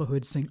of those people who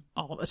would sing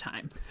all the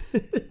time.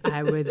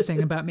 I would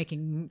sing about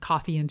making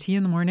coffee and tea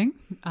in the morning.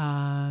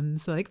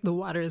 So like the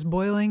water is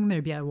boiling,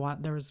 there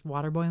was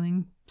water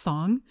boiling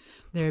song.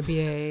 There'd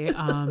be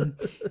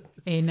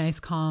a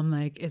nice calm,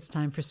 like it's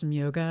time for some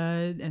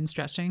yoga and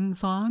stretching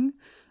song.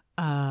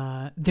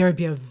 There would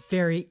be a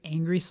very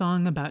angry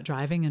song about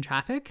driving and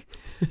traffic.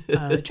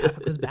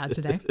 Traffic was bad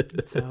today,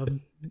 so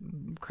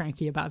I'm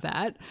cranky about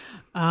that.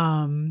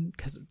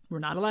 Because we're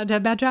not allowed to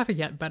have bad traffic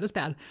yet, but it's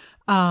bad.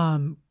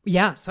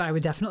 So I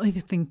would definitely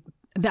think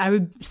that I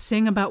would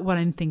sing about what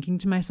I'm thinking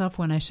to myself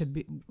when I should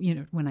be,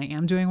 when I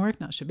am doing work,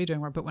 not should be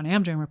doing work, but when I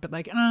am doing work, but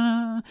like,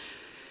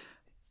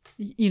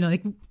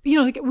 like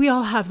we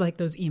all have like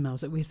those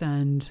emails that we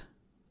send.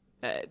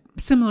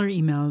 Similar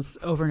emails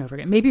over and over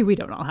again. Maybe we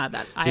don't all have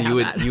that. So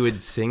you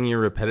would sing your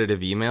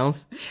repetitive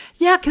emails?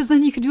 Yeah, because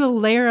then you could do a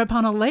layer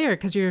upon a layer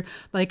because you're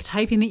like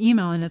typing the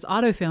email and it's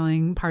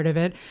autofilling part of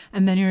it,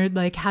 and then you're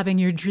like having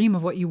your dream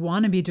of what you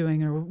want to be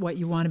doing or what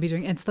you want to be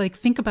doing. It's like,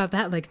 think about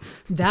that. Like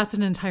that's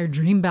an entire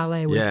dream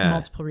ballet with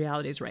multiple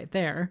realities right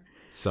there.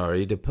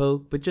 Sorry to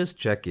poke, but just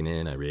checking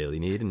in. I really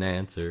need an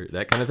answer.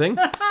 That kind of thing.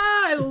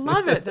 I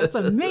love it. That's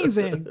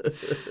amazing.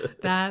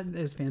 That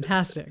is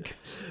fantastic.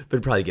 But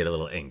it'd probably get a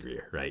little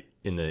angrier, right?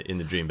 In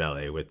the dream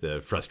ballet with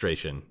the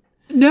frustration.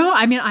 No,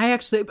 I mean, I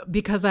actually,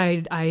 because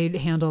I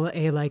handle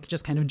a like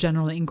just kind of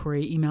general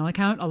inquiry email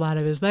account, a lot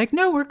of it is like,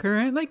 no, we're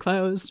currently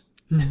closed.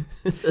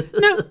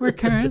 No, we're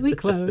currently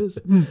closed.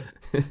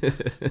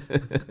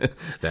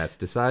 That's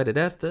decided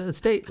at the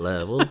state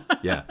level.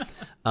 Yeah.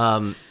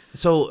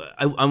 So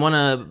I want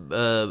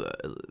to,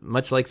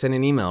 much like sending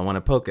an email, I want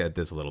to poke at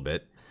this a little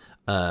bit.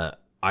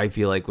 I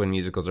feel like when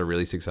musicals are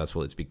really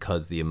successful, it's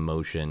because the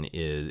emotion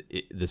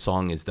the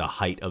song is the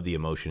height of the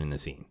emotion in the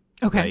scene.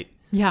 Okay. Right?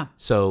 Yeah.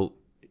 So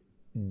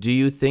do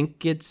you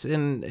think it's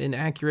an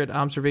accurate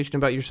observation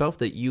about yourself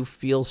that you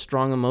feel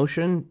strong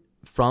emotion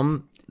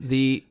from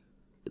the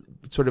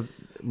sort of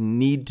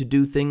need to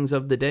do things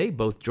of the day,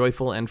 both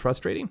joyful and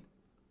frustrating?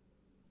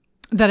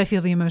 That I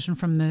feel the emotion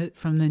from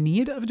the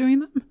need of doing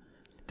them?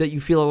 That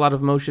you feel a lot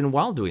of emotion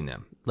while doing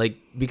them. Like,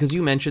 because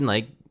you mentioned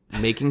like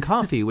making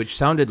coffee, which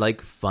sounded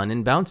like fun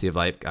and bouncy of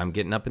like, I'm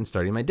getting up and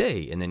starting my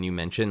day. And then you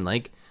mentioned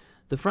like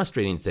the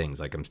frustrating things,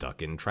 like I'm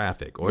stuck in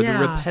traffic, or the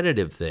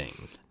repetitive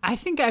things. I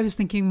think I was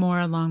thinking more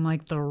along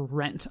like the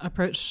Rent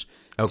approach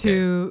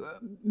to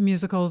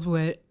musicals,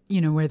 where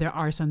there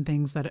are some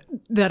things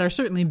that are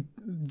certainly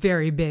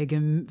very big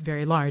and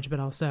very large,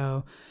 but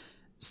also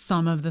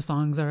some of the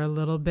songs are a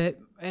little bit,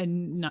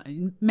 and not,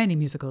 many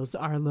musicals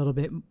are a little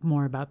bit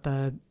more about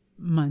the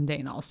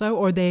mundane also,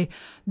 or they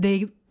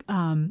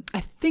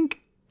I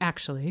think,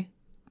 actually,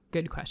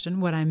 good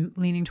question. What I'm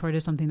leaning toward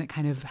is something that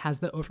kind of has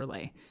the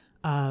overlay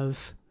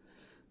of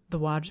the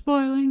water's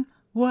boiling.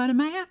 What am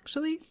I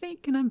actually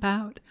thinking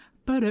about?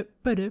 Look at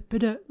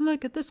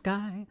the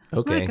sky.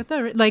 Okay. Look at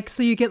the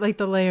so you get like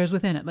the layers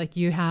within it. Like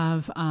you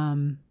have,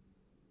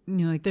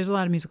 like there's a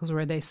lot of musicals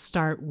where they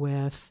start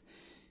with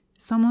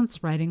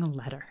someone's writing a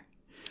letter,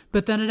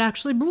 but then it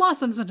actually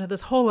blossoms into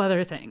this whole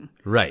other thing.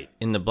 Right.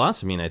 In the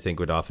blossoming, I think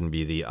would often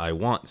be the I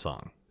Want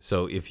song.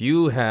 So if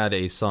you had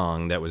a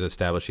song that was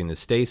establishing the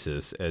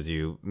stasis as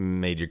you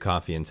made your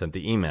coffee and sent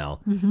the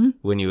email,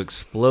 when you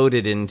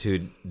exploded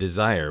into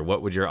desire,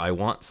 what would your I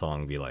Want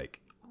song be like?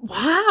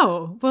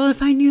 Wow. Well,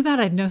 if I knew that,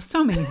 I'd know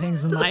so many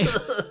things in life.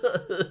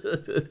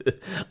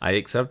 I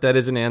accept that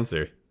as an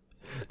answer,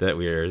 that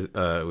we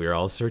are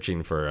all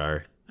searching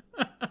for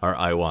our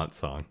I Want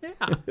song.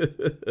 Yeah.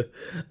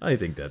 I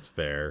think that's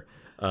fair.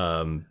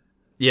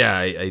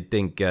 I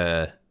think...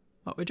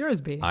 What would yours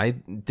be? I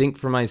think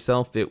for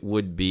myself, it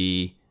would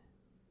be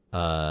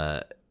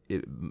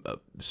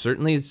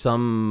certainly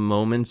some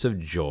moments of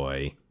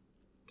joy.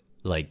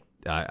 Like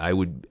I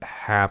would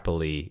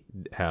happily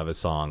have a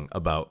song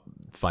about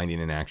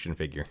finding an action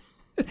figure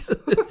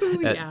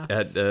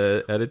at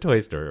a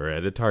toy store or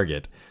at a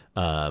Target,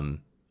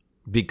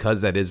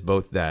 because that is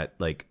both that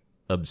like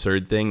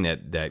absurd thing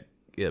that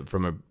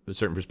from a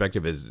certain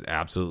perspective is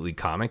absolutely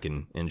comic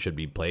and should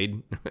be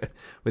played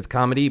with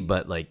comedy,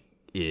 but like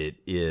it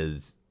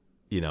is,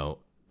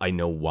 I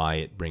know why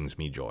it brings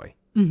me joy.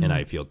 And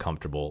I feel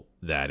comfortable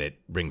that it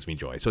brings me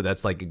joy. So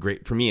that's like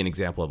for me, an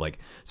example of like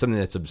something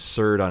that's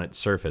absurd on its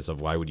surface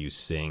of why would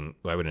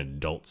an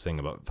adult sing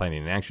about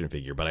finding an action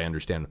figure? But I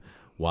understand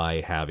why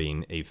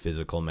having a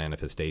physical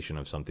manifestation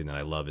of something that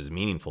I love is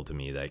meaningful to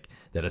me. Like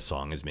that a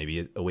song is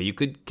maybe a way you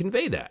could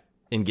convey that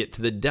and get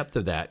to the depth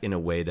of that in a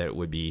way that it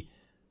would be,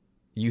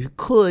 you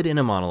could in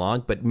a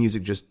monologue, but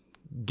music just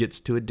gets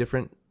to a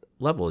different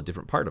level, a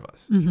different part of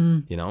us,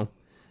 you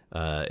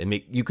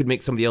could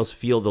make somebody else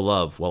feel the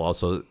love while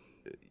also,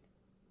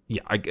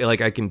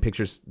 I can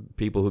picture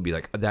people who'd be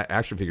like, that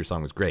action figure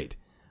song was great.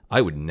 I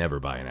would never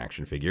buy an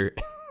action figure,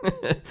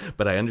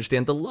 but I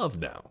understand the love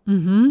now,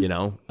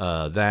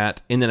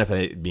 that. And then if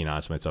I, being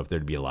honest with myself,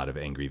 there'd be a lot of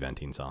angry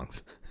venting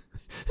songs.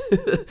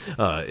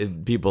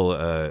 People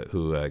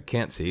who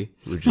can't see,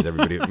 which is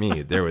everybody but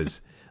me, there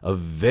was a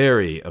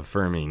very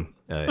affirming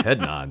head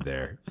nod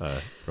there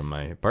from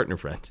my partner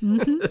friend.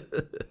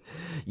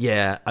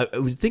 Yeah, I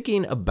was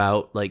thinking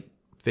about like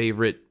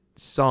favorite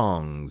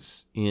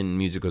songs in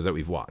musicals that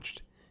we've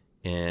watched,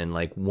 and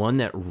like one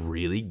that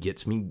really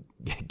gets me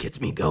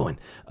going.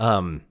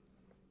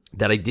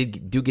 That I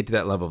do get to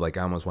that level of like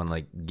I almost want to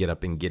like get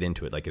up and get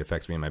into it, like it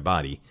affects me in my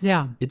body.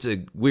 Yeah, it's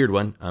a weird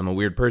one. I'm a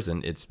weird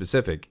person. It's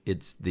specific.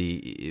 It's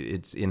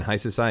in High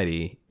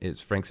Society. It's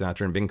Frank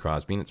Sinatra and Bing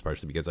Crosby, and it's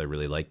partially because I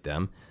really like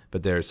them.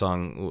 But their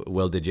song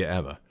 "Well Did You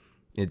Ever?"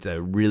 It's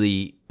a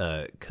really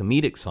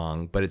comedic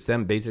song, but it's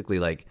them basically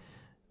like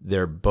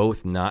they're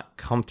both not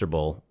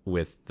comfortable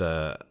with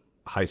the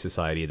high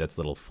society that's a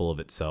little full of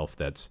itself,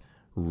 that's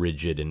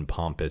rigid and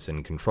pompous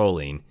and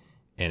controlling,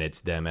 and it's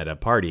them at a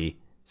party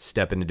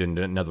stepping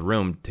into another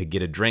room to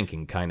get a drink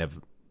and kind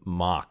of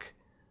mock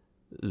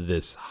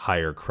this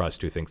higher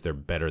crust who thinks they're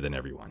better than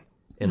everyone.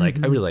 And like,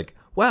 I really like,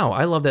 wow,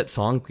 I love that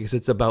song because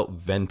it's about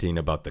venting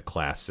about the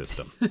class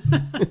system.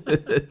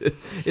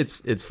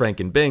 It's Frank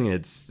and Bing,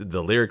 and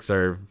the lyrics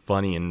are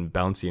funny and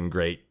bouncy and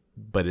great,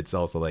 but it's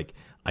also like,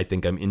 I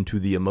think I'm into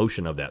the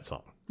emotion of that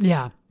song.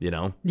 Yeah.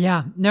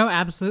 Yeah. No,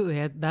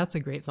 absolutely. That's a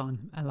great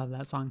song. I love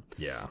that song.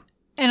 Yeah.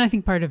 And I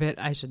think part of it,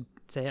 I should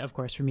say, of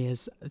course, for me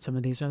is some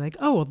of these are like,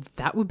 oh, well,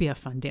 that would be a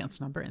fun dance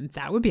number, and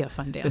that would be a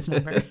fun dance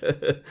number.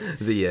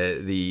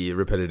 The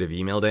repetitive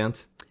email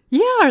dance.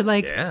 Yeah, or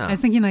like Yeah. I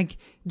was thinking like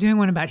doing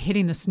one about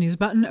hitting the snooze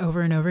button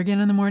over and over again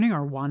in the morning,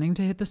 or wanting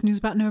to hit the snooze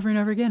button over and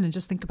over again, and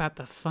just think about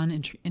the fun,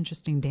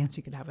 interesting dance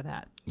you could have with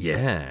that.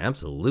 Yeah,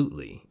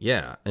 absolutely.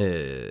 Yeah.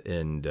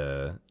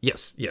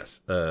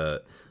 Yes.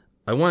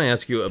 I want to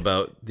ask you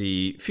about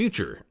the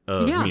future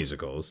of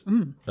musicals.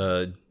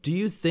 Do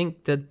you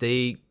think that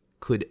they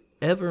could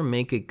ever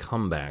make a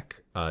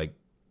comeback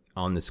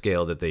on the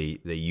scale that they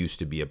used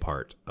to be a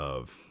part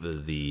of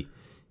the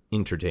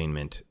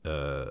entertainment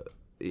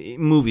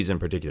movies in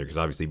particular? Because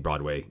obviously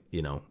Broadway,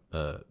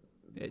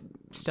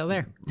 It's still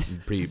there.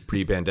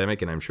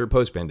 pre-pandemic, and I'm sure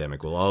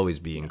post-pandemic will always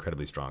be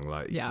incredibly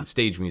strong. Yeah.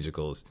 Stage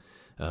musicals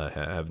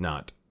have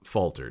not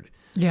faltered.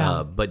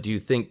 Yeah. But do you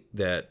think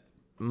that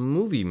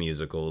movie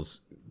musicals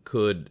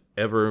could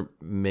ever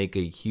make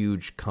a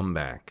huge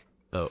comeback?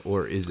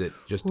 Or is it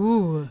just...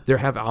 Ooh. There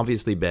have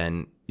obviously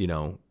been,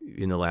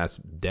 in the last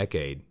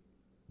decade,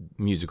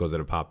 musicals that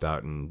have popped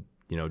out and,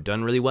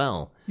 done really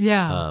well.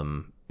 Yeah.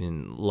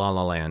 In La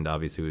La Land,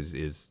 obviously,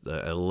 is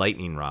a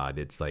lightning rod.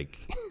 It's like...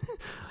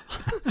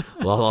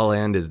 La La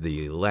Land is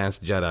the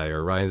Last Jedi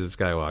or Rise of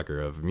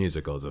Skywalker of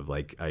musicals, of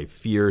like, I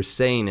fear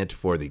saying it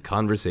for the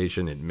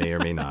conversation it may or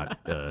may not,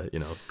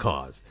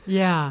 cause.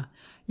 Yeah.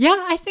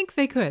 Yeah, I think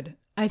they could.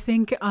 I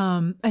think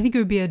it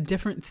would be a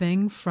different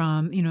thing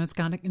from, it's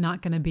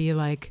not going to be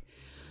like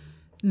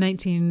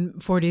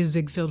 1940s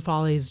Ziegfeld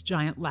Follies,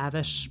 giant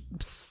lavish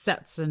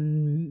sets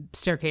and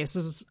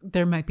staircases.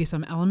 There might be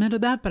some element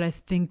of that, but I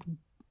think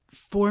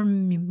for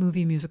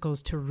movie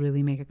musicals to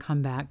really make a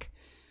comeback,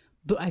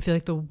 I feel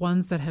like the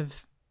ones that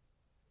have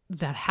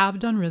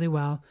done really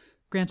well,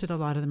 granted a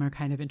lot of them are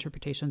kind of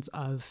interpretations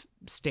of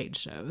stage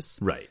shows.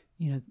 Right.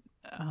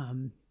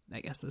 I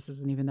guess this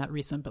isn't even that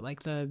recent, but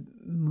like the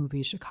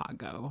movie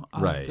Chicago,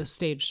 right. The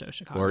stage show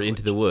Chicago. Or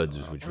Into the Woods,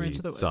 which we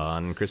saw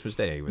on Christmas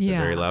Day with a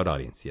very loud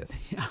audience, yes.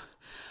 Yeah.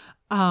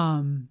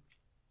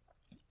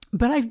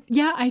 But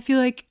I feel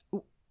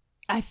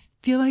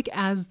like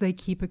as they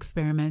keep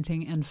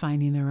experimenting and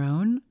finding their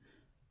own,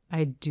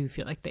 I do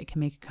feel like they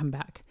can make a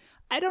comeback.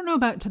 I don't know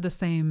about to the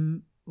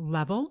same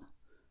level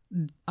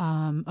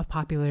of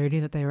popularity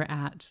that they were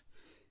at,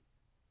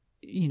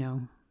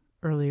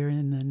 earlier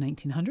in the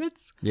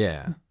 1900s.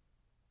 Yeah.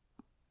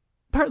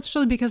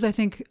 Partially because I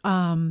think,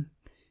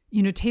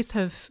 tastes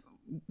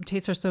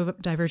are so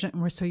divergent,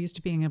 and we're so used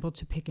to being able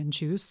to pick and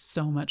choose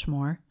so much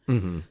more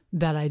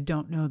that I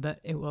don't know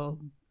that it will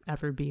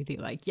ever be the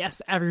like,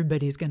 yes,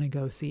 everybody's going to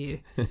go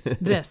see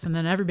this, and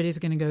then everybody's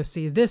going to go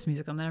see this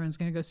musical, and then everyone's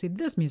going to go see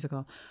this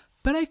musical.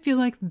 But I feel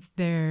like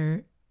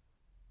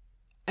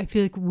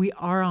we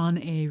are on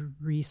a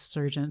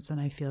resurgence, and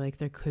I feel like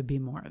there could be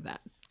more of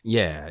that.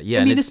 Yeah.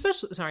 I mean,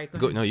 especially, sorry.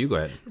 No, you go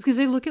ahead. It's because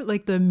I look at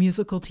like the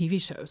musical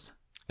TV shows.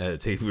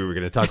 See, we were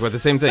going to talk about the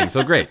same thing.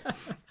 So great.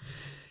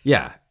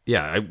 Yeah.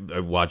 I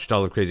watched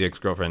all of Crazy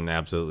Ex-Girlfriend and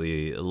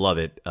absolutely love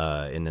it.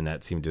 And then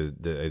that seemed to,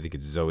 I think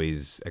it's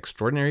Zoe's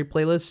Extraordinary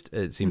Playlist.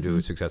 It seemed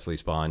to successfully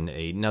spawn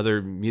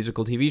another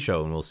musical TV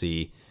show. And we'll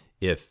see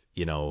if,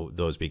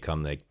 those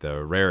become like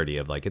the rarity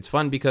of like, it's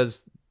fun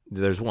because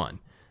there's one.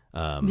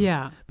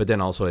 But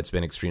then also it's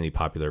been extremely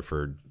popular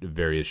for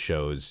various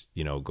shows,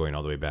 going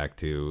all the way back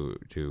to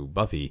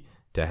Buffy,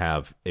 to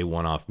have a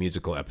one-off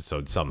musical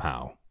episode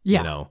somehow.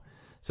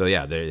 So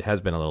yeah, there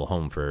has been a little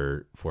home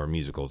for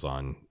musicals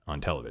on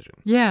television.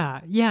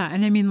 Yeah.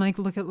 And I mean, like,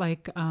 look at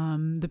like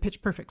the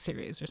Pitch Perfect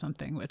series or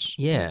something, which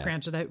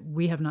granted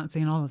we have not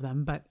seen all of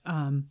them, but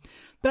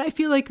I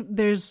feel like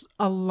there's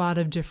a lot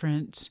of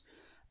different,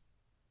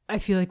 I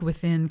feel like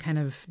within kind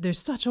of, there's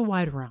such a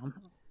wide realm.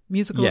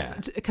 Musicals,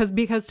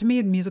 because to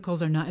me,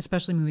 musicals are not,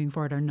 especially moving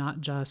forward, are not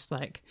just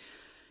like,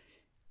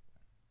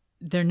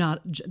 they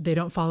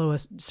don't follow a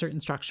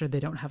certain structure. They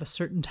don't have a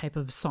certain type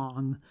of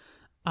song.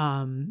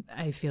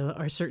 I feel,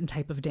 or a certain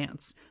type of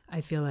dance.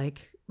 I feel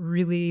like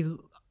really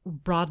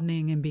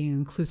broadening and being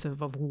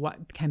inclusive of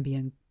what can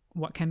be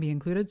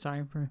included.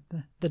 Sorry for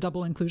the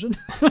double inclusion.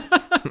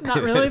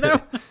 Not really though.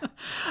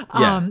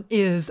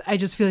 I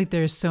just feel like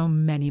there's so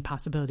many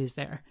possibilities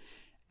there.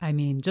 I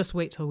mean, just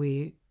wait till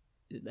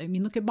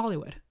look at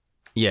Bollywood.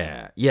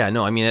 Yeah.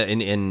 No, I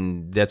mean,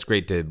 and that's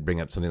great to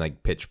bring up something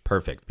like Pitch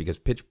Perfect, because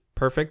Pitch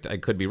Perfect, I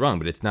could be wrong,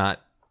 but it's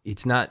not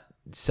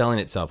selling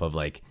itself of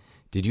like,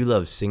 did you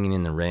love Singing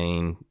in the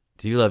Rain?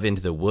 Do you love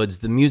Into the Woods?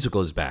 The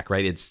musical is back,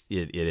 right? It's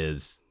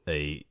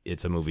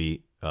a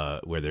movie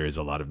where there is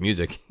a lot of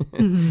music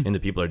and the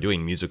people are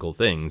doing musical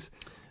things.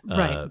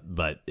 Right.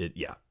 But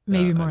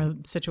maybe more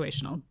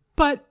situational.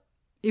 But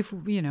if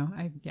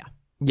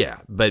Yeah,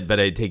 but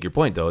I take your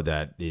point though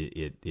that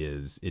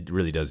it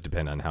really does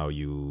depend on how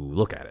you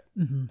look at it.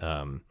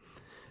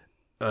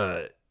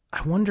 I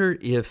wonder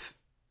if,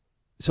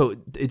 so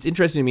it's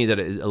interesting to me that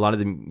a lot of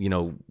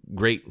the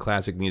great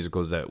classic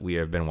musicals that we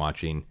have been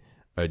watching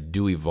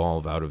do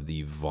evolve out of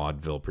the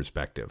vaudeville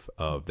perspective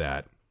of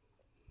that.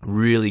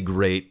 really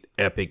great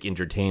epic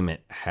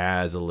entertainment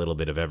has a little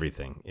bit of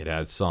everything. It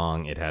has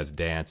song, it has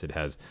dance, it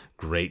has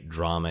great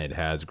drama, it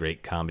has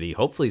great comedy.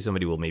 Hopefully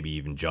somebody will maybe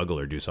even juggle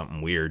or do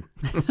something weird.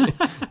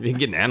 If you can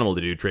get an animal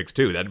to do tricks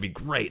too, that'd be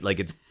great. Like,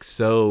 it's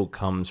so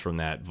comes from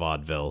that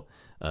vaudeville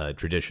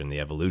tradition, the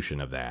evolution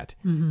of that.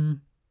 Mm-hmm.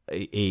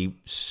 A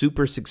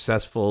super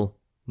successful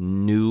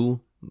new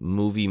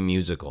movie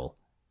musical,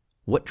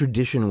 what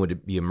tradition would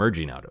it be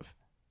emerging out of?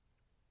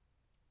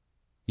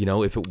 You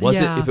know, if it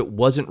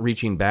wasn't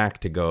reaching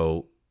back to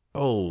go,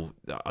 oh,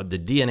 the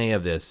DNA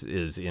of this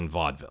is in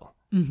vaudeville.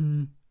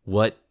 Mm-hmm.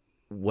 What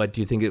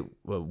do you think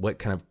what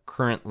kind of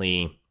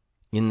currently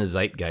in the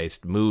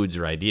zeitgeist moods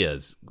or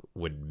ideas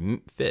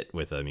would fit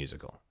with a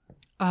musical?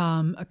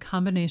 A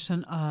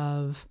combination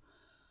of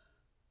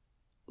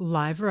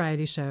live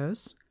variety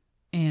shows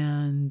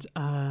and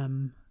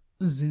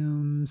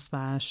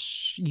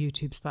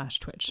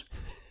Zoom/YouTube/Twitch.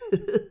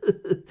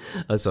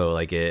 So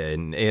like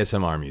an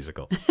ASMR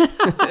musical.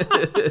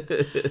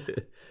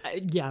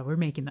 Yeah, we're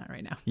making that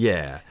right now.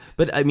 Yeah.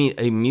 But I mean,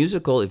 a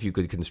musical, if you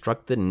could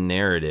construct the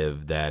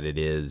narrative that it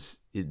is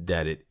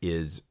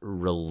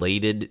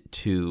related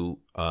to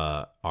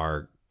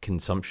our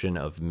consumption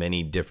of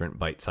many different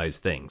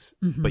bite-sized things,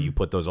 Mm-hmm. but you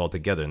put those all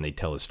together and they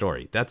tell a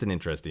story. That's an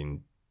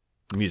interesting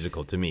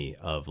musical to me,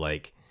 of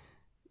like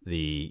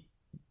the,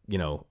 you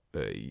know,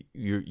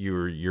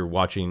 you're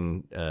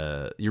watching,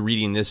 you're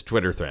reading this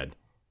Twitter thread.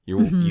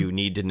 You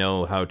need to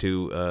know how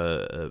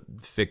to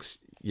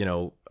fix, you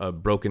know, a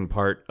broken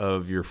part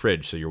of your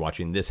fridge. So you're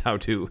watching this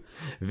how-to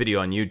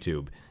video on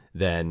YouTube.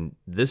 Then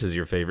this is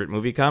your favorite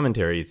movie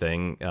commentary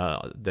thing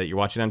that you're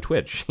watching on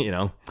Twitch, you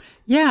know?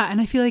 Yeah, and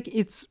I feel like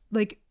it's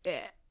like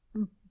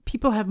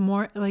people have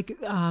more, like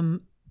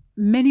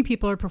many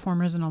people are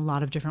performers in a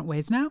lot of different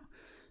ways now.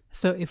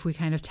 So if we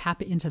kind of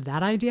tap into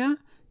that idea,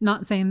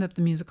 not saying that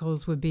the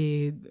musicals would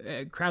be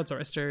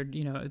crowdsourced or,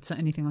 you know, it's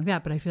anything like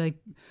that, but I feel like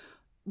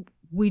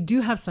we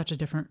do have such a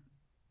different,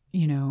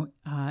 you know,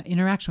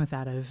 interaction with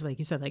that of, like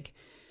you said, like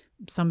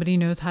somebody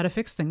knows how to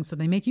fix things, so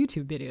they make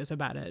YouTube videos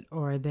about it,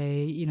 or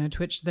they, you know,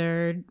 Twitch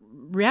their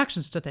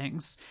reactions to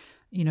things.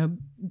 You know,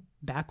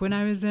 back when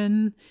I was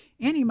in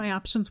Annie, my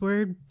options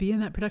were be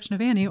in that production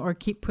of Annie or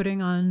keep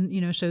putting on,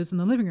 you know, shows in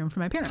the living room for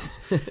my parents,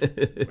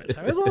 which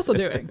I was also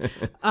doing.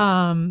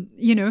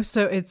 You know,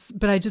 so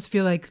but I just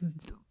feel like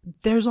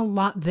there's a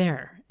lot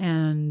there.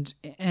 And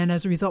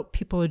as a result,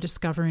 people are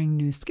discovering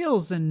new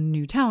skills and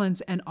new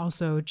talents and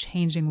also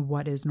changing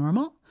what is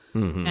normal.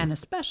 Mm-hmm. And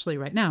especially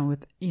right now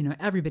with, you know,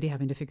 everybody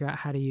having to figure out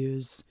how to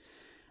use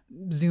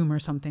Zoom or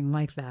something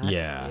like that.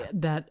 Yeah.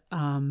 That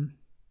I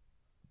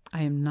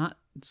am not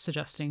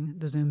suggesting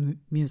the Zoom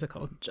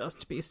musical,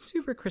 just to be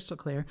super crystal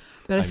clear.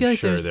 But I feel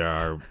like there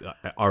are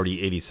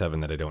already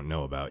 87 that I don't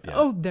know about yet.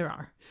 Oh, there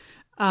are.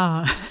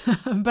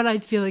 But I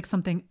feel like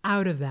something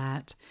out of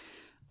that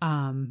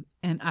and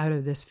out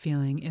of this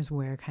feeling is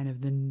where kind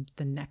of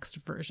the next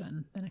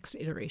version, the next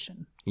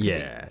iteration.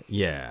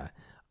 Yeah.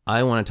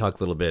 I want to talk a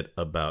little bit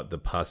about the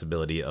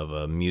possibility of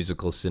a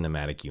musical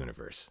cinematic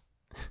universe.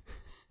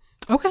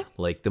 Okay.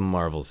 Like the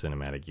Marvel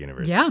Cinematic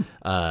Universe. Yeah.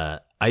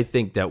 I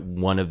think that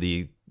one of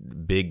the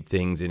big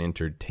things in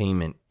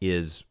entertainment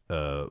is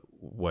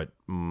what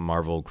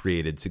Marvel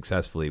created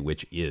successfully,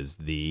 which is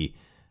these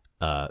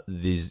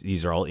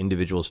are all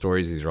individual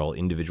stories. These are all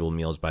individual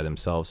meals by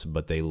themselves,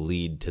 but they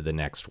lead to the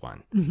next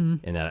one. Mm-hmm.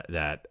 And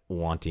that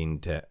wanting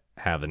to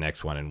have the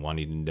next one and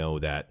wanting to know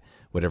that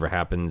whatever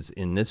happens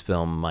in this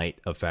film might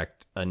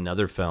affect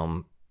another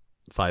film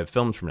 5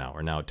 films from now,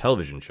 or now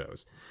television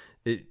shows.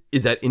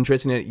 Is that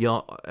interesting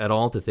at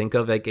all to think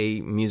of, like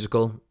a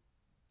musical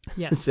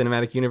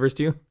cinematic universe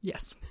to you?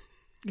 Yes,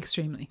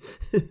 extremely.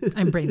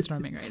 I'm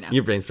brainstorming right now.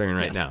 You're brainstorming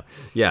right now.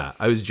 Yeah,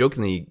 I was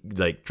jokingly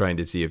like trying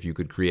to see if you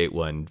could create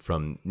one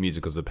from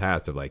musicals of the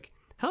past of like,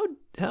 how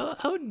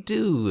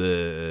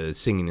do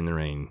Singin In The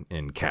Rain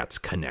and Cats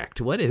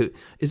connect?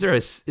 Is there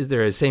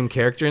a same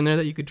character in there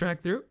that you could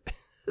track through?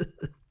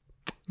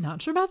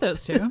 Not sure about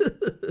those two.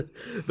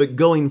 But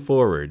going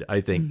forward,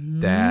 I think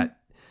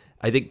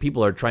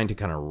people are trying to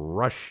kind of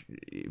rush.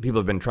 People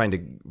have been trying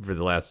to, for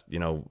the last, you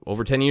know,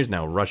 over 10 years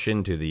now, rush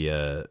into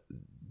the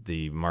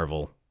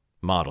Marvel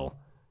model.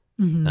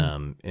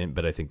 Mm-hmm.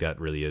 But I think that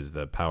really is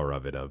the power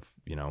of it, of,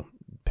 you know,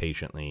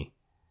 patiently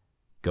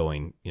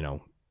going, you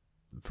know,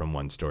 from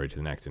one story to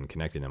the next and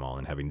connecting them all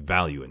and having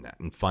value in that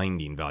and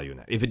finding value in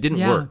that. If it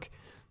didn't work,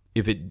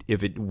 if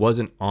it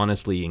wasn't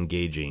honestly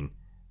engaging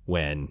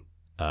when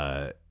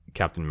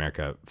Captain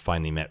America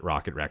finally met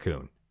Rocket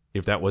Raccoon,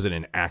 if that wasn't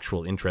an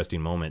actual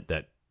interesting moment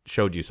that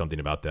showed you something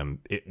about them,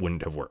 it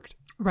wouldn't have worked.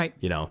 Right.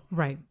 You know?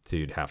 Right. So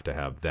you'd have to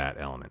have that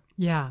element.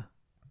 Yeah.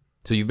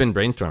 So you've been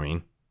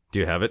brainstorming. Do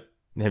you have it?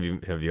 Have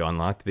you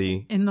unlocked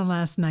the... In the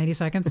last 90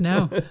 seconds,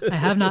 no. I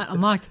have not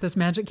unlocked this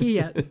magic key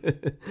yet.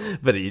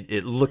 But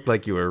it looked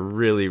like you were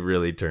really,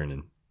 really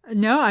turning.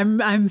 No,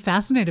 I'm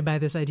fascinated by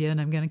this idea, and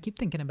I'm going to keep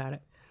thinking about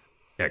it.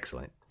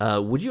 Excellent.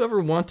 Would you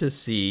ever want to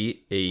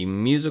see a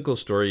musical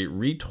story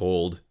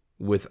retold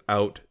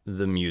without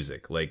the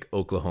music, like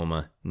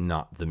Oklahoma,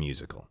 not the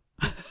musical?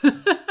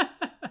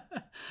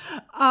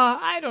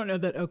 I don't know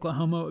that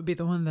Oklahoma would be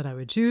the one that I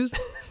would choose.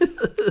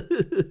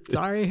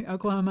 Sorry,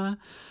 Oklahoma.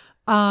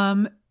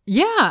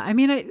 Yeah, I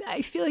mean,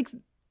 I feel like,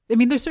 I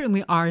mean, there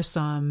certainly are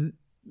some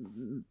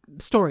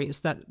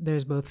stories that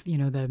there's both, you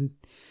know, the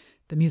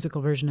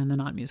musical version and the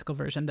non-musical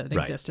version that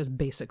exist as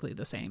basically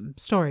the same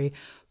story.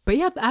 But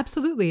yeah,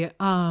 absolutely.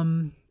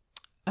 I'm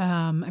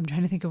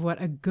trying to think of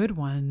what a good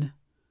one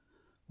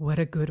would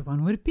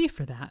it be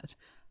for that.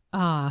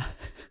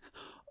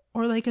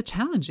 Or like a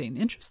challenging,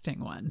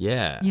 interesting one.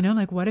 Yeah. You know,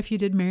 like what if you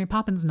did Mary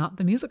Poppins, not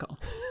the musical?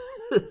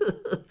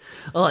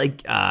 Well,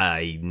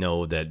 I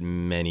know that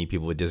many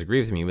people would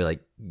disagree with me, but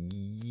like,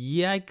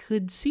 yeah, I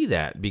could see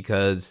that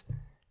because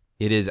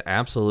it is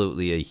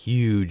absolutely a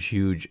huge,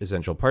 huge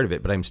essential part of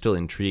it. But I'm still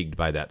intrigued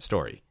by that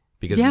story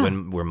because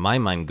where my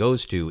mind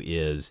goes to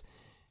is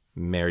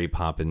Mary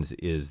Poppins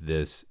is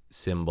this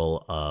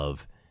symbol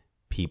of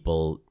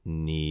people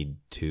need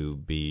to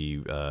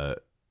be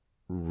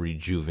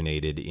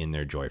rejuvenated in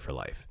their joy for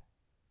life.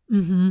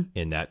 Mm-hmm.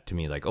 And that to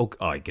me, like, oh,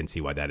 I can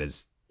see why that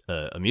is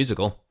a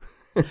musical.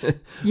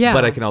 Yeah.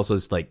 But I can also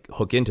like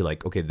hook into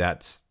like, okay,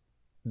 that's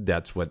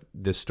what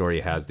this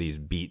story has, these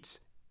beats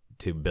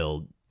to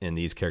build and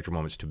these character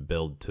moments to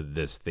build to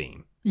this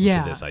theme,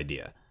 to this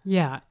idea.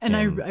 Yeah. And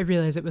I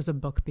realized it was a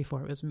book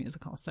before it was a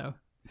musical. So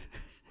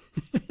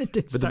it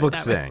did but the book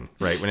sang,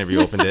 right? Whenever you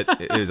opened it,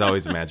 it was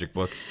always a magic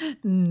book.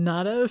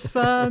 Not if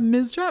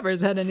Ms.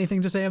 Travers had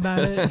anything to say about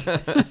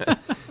it.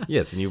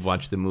 Yes. And you've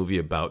watched the movie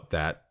about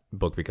that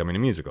book becoming a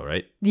musical,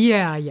 right?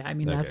 Yeah. I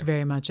mean, that's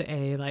very much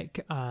a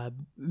like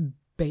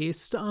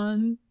based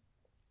on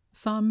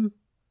some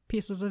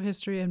pieces of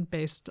history and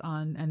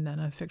then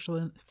a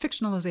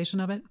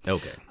fictionalization of it.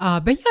 Okay.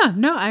 But yeah,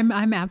 no,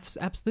 I'm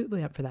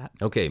absolutely up for that.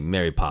 Okay,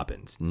 Mary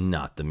Poppins,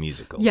 not the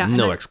musical. Yeah,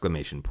 no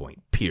exclamation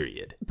point,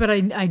 period. But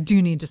I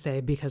do need to say,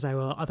 because I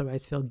will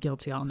otherwise feel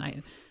guilty all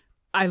night,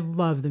 I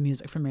love the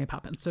music from Mary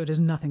Poppins, so it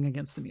is nothing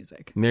against the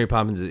music. Mary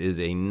Poppins is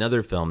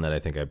another film that I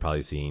think I've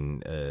probably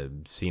seen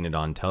it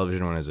on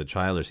television when I was a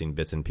child or seen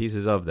bits and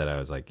pieces of that I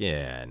was like,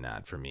 yeah,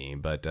 not for me.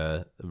 But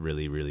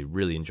really, really,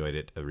 really enjoyed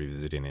it,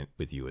 revisiting it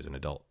with you as an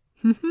adult.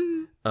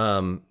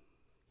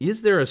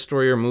 Is there a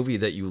story or movie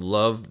that you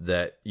love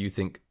that you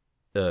think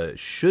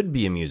should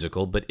be a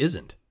musical but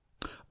isn't?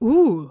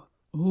 Ooh,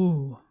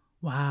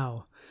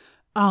 wow.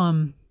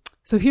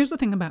 So here's the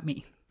thing about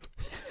me.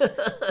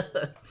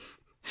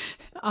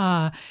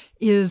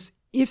 Is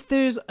if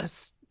there's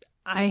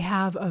I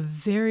have a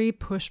very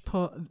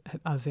push-pull.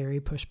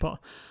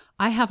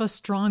 I have a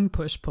strong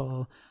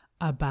push-pull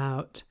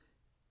about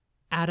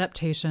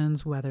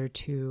adaptations, whether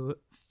to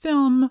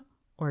film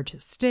or to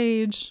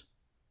stage,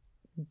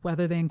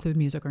 whether they include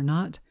music or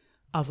not,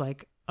 of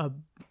like a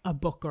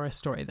book or a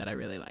story that I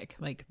really like.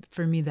 Like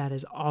for me, that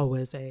is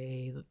always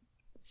I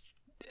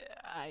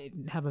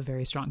have a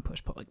very strong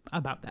push-pull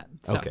about that.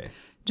 So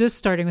just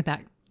starting with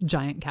that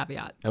giant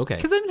caveat. Okay.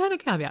 Because I haven't had a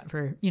caveat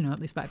for, at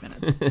least 5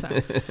 minutes. So,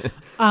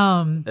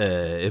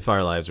 if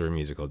Our Lives Were a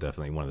Musical,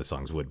 definitely one of the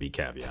songs would be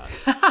Caveat.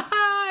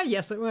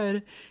 Yes, it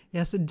would.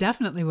 Yes, it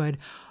definitely would.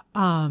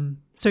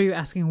 So you're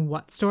asking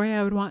what story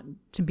I would want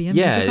to be a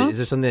musical? Yeah, is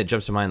there something that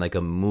jumps to mind, like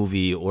a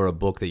movie or a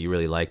book that you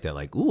really like that,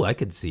 like, ooh, I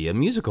could see a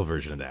musical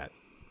version of that?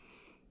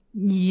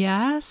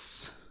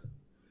 Yes.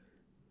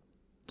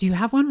 Do you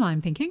have one while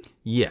I'm thinking?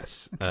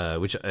 Yes,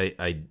 which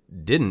I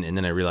didn't, and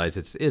then I realized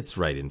it's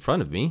right in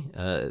front of me.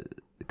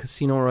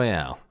 Casino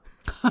Royale.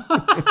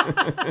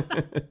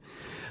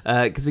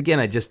 Because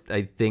again, I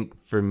think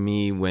for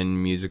me,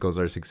 when musicals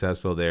are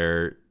successful,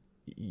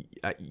 you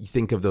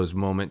think of those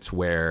moments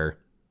where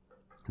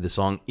the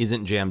song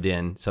isn't jammed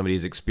in, somebody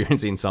is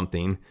experiencing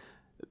something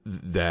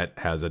that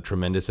has a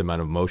tremendous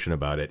amount of emotion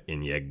about it,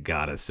 and you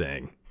gotta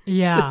sing.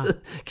 Yeah.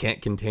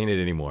 Can't contain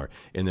it anymore.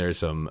 And there's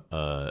some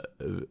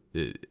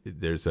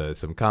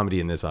comedy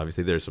in this,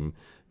 obviously. There's some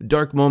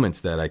dark moments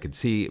that I could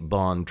see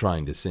Bond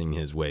trying to sing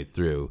his way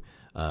through.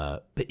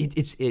 But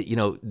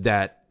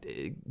that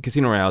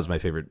Casino Royale is my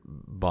favorite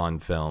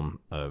Bond film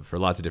for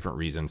lots of different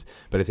reasons.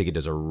 But I think it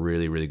does a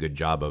really, really good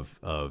job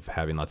of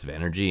having lots of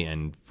energy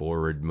and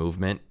forward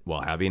movement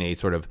while having a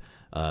sort of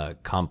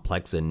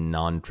complex and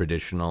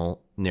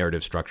non-traditional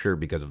narrative structure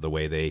because of the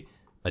way they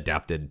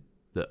adapted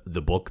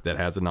the book that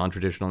has a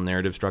non-traditional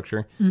narrative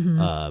structure.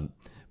 Mm-hmm.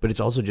 But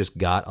it's also just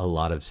got a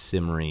lot of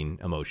simmering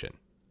emotion.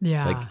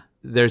 Yeah. Like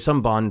there's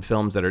some Bond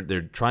films that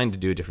they're trying to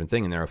do a different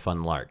thing and they're a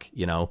fun lark,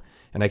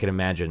 And I can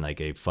imagine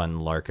like a fun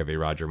lark of a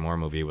Roger Moore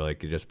movie where it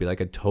could just be like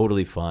a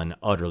totally fun,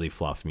 utterly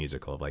fluff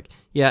musical of like,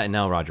 yeah, and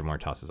now Roger Moore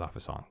tosses off a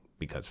song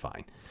because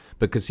fine.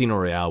 But Casino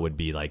Royale would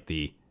be like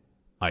we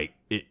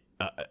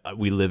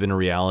live in a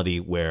reality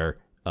where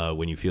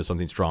when you feel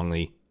something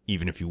strongly,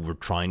 even if you were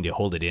trying to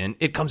hold it in,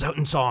 it comes out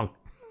in song.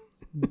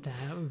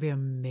 That would be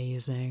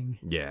amazing.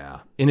 Yeah.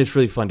 And it's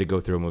really fun to go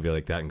through a movie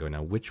like that and go,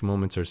 now, which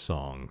moments are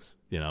songs,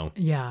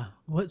 Yeah.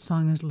 What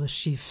song is Le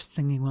Chiffre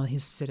singing while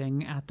he's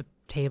sitting at the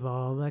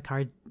table,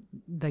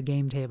 the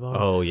game table?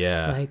 Oh,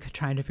 yeah. Like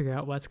trying to figure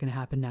out what's going to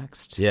happen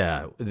next.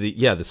 Yeah.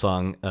 The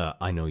song,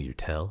 I Know You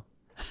Tell.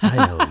 I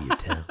know you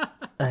tell.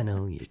 I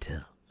know you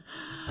tell.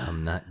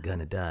 I'm not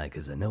gonna die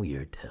because I know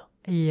you're a tell.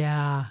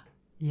 Yeah.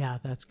 Yeah,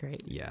 that's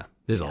great. Yeah.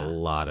 There's a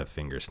lot of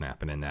finger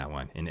snapping in that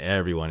one, and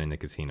everyone in the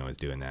casino is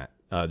doing that.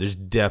 There's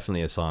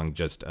definitely a song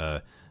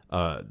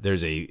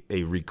there's a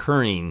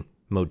recurring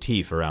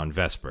motif around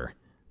Vesper,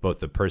 both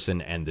the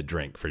person and the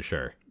drink for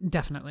sure.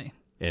 Definitely.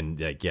 And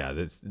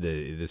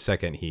the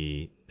second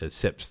he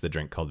sips the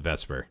drink called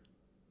Vesper,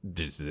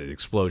 just an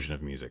explosion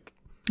of music.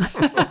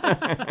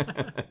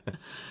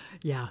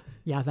 Yeah,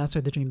 that's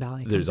where the Dream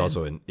Ballet comes There's in.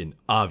 also an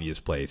obvious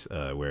place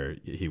where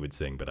he would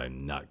sing, but I'm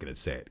not going to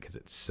say it because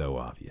it's so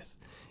obvious.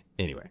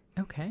 Anyway.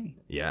 Okay.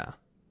 Yeah.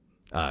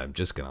 I'm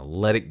just going to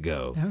let it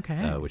go.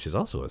 Okay. Which is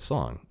also a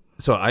song.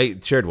 So I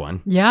shared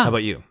one. Yeah. How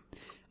about you?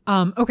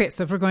 Okay,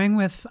 so if we're going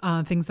with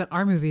things that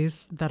are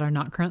movies that are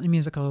not currently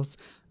musicals,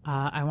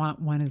 I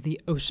want one of the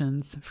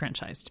Oceans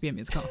franchise to be a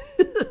musical.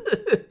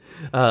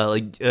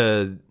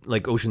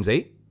 Like Ocean's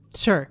 8?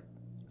 Sure.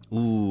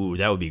 Ooh,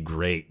 that would be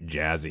great.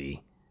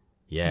 Jazzy.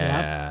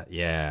 Yeah,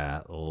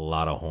 yeah. A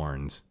lot of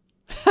horns.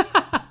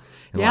 A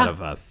lot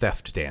of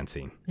theft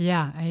dancing.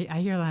 Yeah, I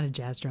hear a lot of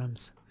jazz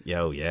drums.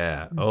 Oh,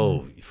 yeah. Mm-hmm.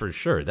 Oh, for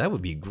sure. That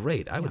would be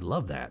great. I would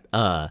love that.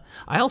 I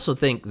also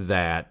think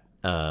that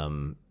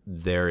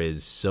there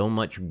is so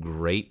much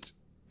great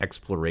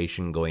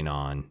exploration going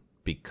on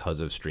because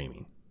of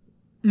streaming.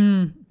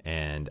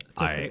 And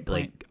I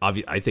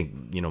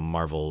think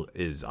Marvel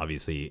is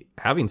obviously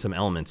having some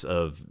elements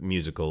of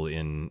musical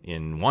in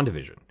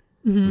WandaVision.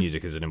 Mm-hmm.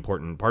 Music is an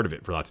important part of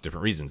it for lots of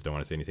different reasons. Don't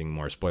want to say anything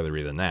more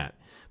spoilery than that,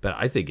 but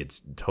I think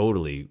it's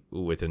totally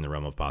within the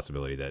realm of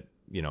possibility that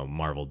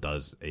Marvel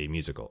does a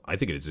musical. I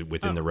think it is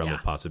within the realm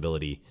of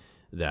possibility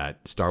that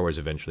Star Wars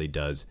eventually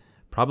does.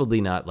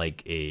 Probably not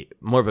like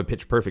more of a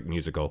Pitch Perfect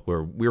musical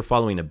where we're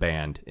following a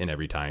band, and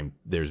every time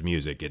there's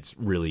music, it's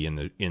really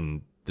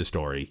in the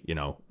story,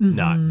 mm-hmm.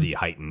 not the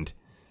heightened,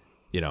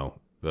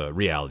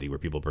 reality where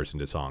people burst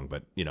into song,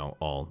 but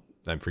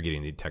I'm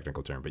forgetting the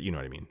technical term, but you know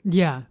what I mean?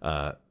 Yeah.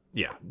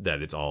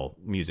 That it's all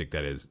music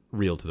that is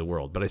real to the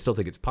world, but I still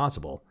think it's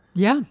possible.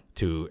 Yeah.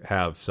 To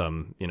have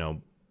some,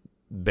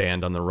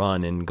 band on the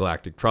run in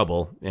galactic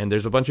trouble, and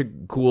there's a bunch of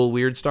cool,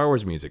 weird Star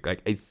Wars music.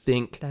 Like, I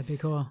think that'd be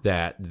cool.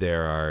 That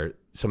there are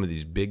some of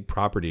these big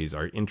properties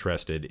are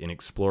interested in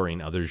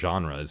exploring other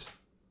genres,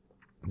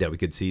 that we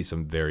could see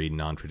some very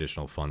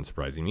non-traditional, fun,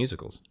 surprising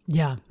musicals.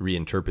 Yeah.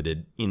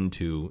 Reinterpreted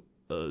into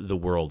the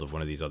world of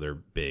one of these other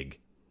big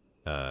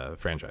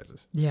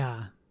franchises.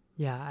 Yeah.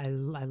 Yeah. I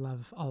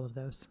love all of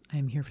those.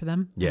 I'm here for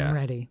them. Yeah. I'm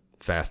ready.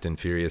 Fast and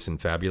Furious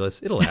and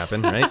Fabulous. It'll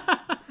happen, right?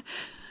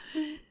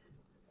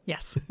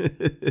 Yes.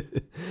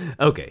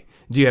 Okay.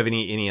 Do you have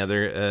any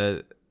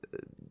other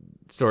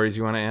stories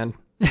you want to add?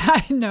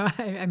 No,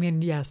 I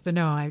mean, yes, but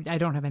no, I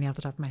don't have any off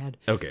the top of my head.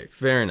 Okay.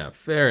 Fair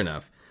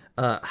enough.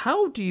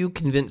 How do you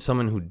convince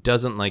someone who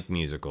doesn't like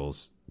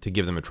musicals to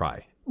give them a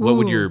try? What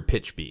would your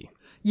pitch be?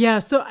 Yeah,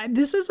 so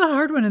this is a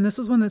hard one, and this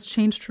is one that's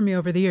changed for me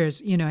over the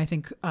years. I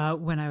think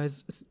when I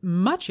was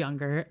much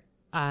younger,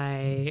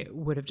 I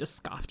would have just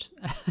scoffed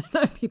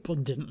that people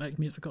didn't like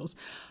musicals.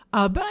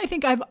 But I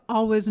think I've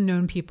always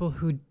known people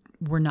who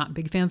were not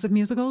big fans of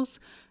musicals,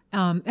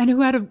 and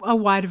who had a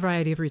wide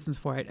variety of reasons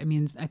for it. I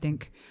mean, I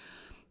think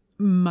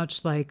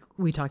much like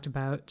we talked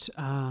about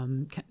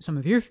some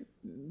of your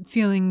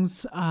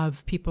feelings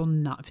of people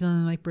not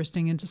feeling like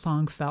bursting into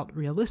song felt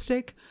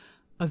realistic,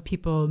 of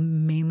people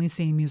mainly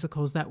seeing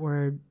musicals that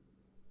were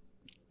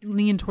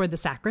lean toward the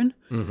saccharine,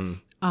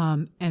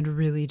 mm-hmm. And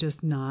really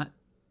just not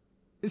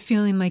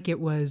feeling like it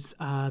was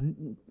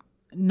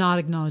not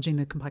acknowledging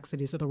the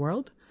complexities of the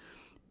world.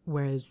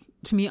 Whereas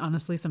to me,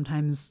 honestly,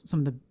 sometimes some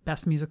of the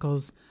best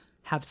musicals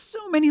have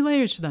so many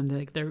layers to them.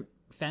 They're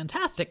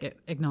fantastic at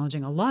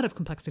acknowledging a lot of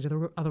complexity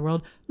of the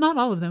world. Not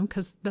all of them,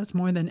 because that's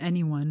more than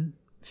any one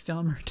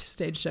film or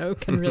stage show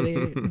can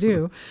really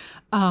do.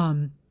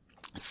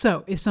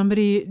 So if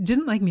somebody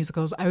didn't like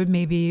musicals, I would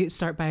maybe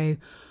start by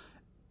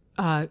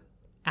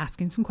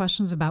asking some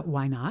questions about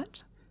why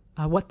not,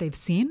 what they've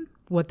seen,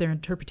 what their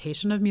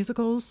interpretation of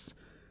musicals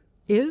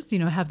is.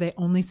 Have they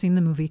only seen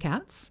the movie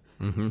Cats?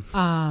 Mm-hmm.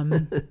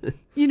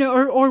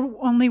 Or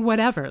only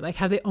whatever. Like,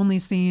 have they only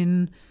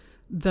seen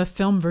the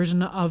film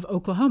version of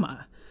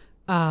Oklahoma?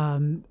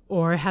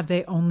 Or have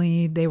they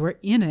were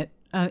in it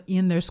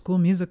in their school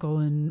musical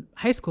in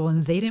high school,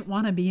 and they didn't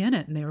want to be in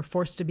it, and they were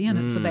forced to be in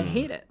it, so they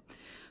hate it.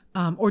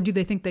 Or do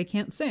they think they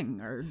can't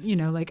sing? Or,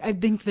 I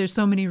think there's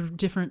so many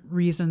different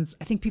reasons.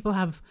 I think people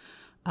have,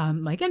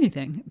 like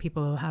anything,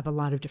 people have a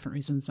lot of different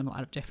reasons and a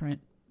lot of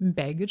different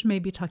baggage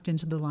maybe tucked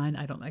into the line,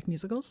 I don't like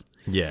musicals.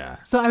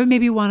 Yeah. So I would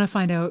maybe want to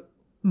find out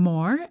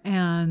more.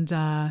 And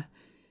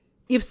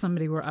if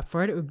somebody were up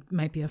for it,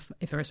 might be if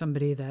there was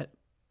somebody that,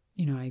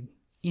 I,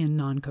 in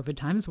non-COVID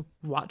times,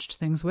 watched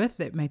things with,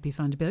 it might be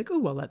fun to be like, oh,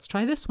 well, let's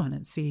try this one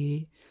and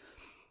see.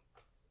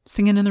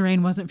 Singin' In The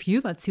Rain wasn't for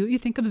you. Let's see what you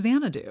think of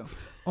Xanadu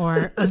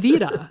or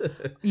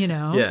Evita,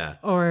 yeah.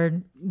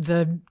 Or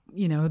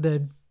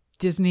the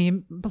Disney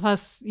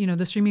Plus,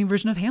 the streaming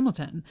version of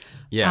Hamilton.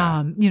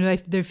 Yeah.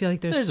 They feel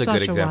like there's such a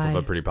good example of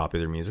a pretty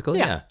popular musical.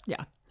 Yeah.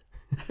 Yeah.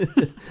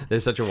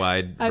 There's such a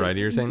wide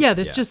variety, you're saying? Yeah,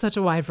 there's just such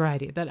a wide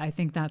variety that I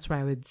think that's where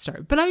I would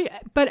start.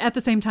 But at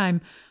the same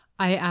time,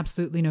 I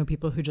absolutely know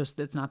people who just,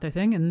 it's not their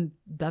thing, and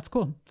that's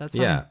cool. That's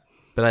fine. Yeah.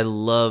 But I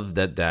love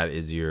that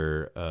is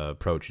your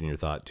approach and your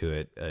thought to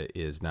it,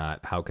 is not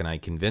how can I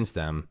convince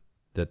them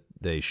that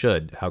they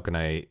should? How can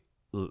I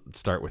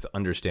start with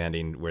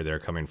understanding where they're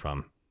coming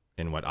from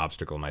and what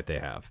obstacle might they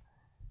have?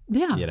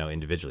 Yeah.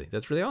 Individually.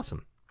 That's really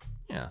awesome.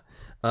 Yeah.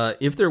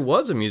 If there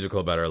was a musical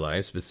about our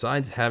lives,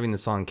 besides having the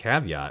song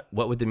Caveat,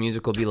 what would the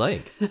musical be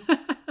like?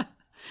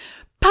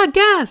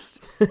 Podcast!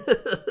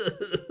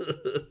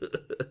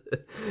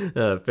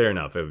 Fair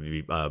enough. It would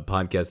be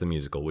Podcast the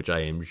Musical, which I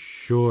am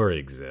sure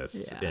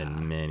exists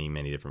in many,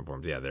 many different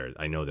forms. Yeah,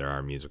 I know there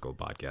are musical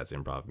podcasts,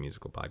 improv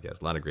musical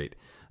podcasts, a lot of great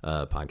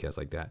podcasts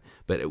like that.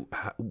 But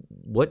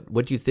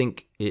what do you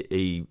think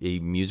a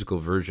musical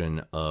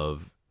version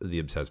of the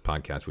Obsessed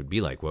podcast would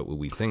be like? What would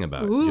we sing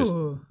about? Ooh. Just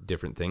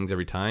different things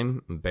every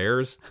time?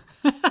 Bears?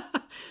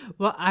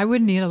 Well, I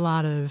would need a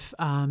lot of,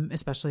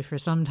 especially for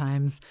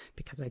sometimes,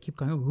 because I keep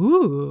going,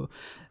 ooh,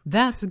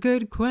 that's a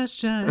good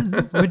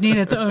question. Would need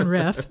its own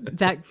riff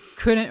that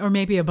couldn't, or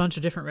maybe a bunch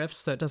of different riffs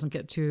so it doesn't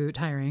get too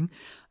tiring.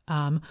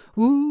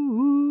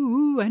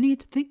 Ooh, I need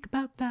to think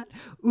about that.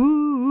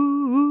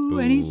 Ooh,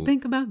 I need to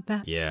think about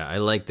that. Yeah, I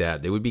like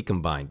that. They would be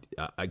combined.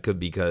 I could,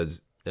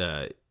 because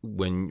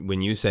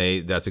when you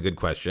say that's a good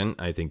question,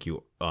 I think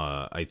you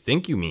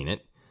mean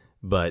it.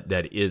 But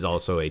that is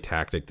also a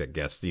tactic that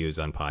guests use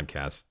on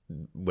podcasts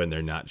when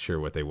they're not sure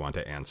what they want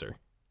to answer.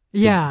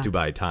 Yeah. To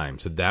buy time.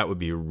 So that would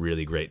be a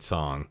really great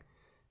song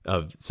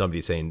of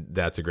somebody saying,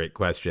 that's a great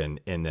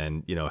question. And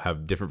then,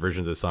 have different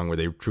versions of the song where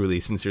they truly,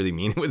 sincerely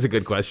mean it was a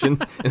good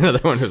question. Another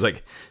one was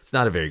like, it's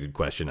not a very good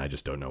question. I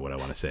just don't know what I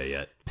want to say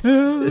yet.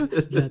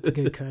 That's a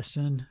good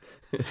question.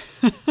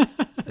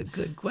 A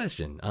good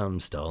question. I'm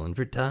stalling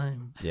for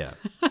time. Yeah.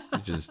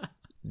 Just...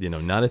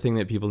 not a thing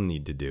that people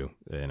need to do,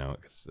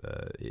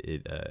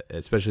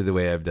 especially the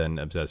way I've done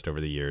Obsessed over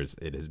the years.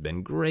 It has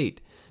been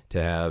great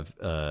to have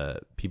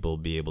people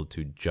be able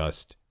to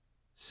just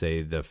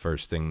say the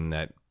first thing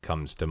that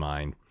comes to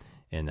mind.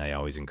 And I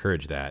always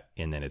encourage that.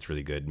 And then it's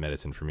really good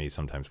medicine for me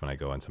sometimes when I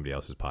go on somebody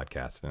else's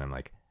podcast and I'm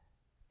like,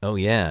 oh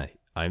yeah,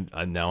 I'm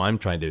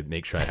trying to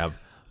make sure I have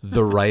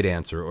the right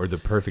answer or the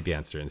perfect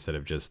answer instead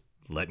of just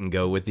letting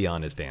go with the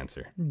honest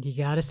answer. You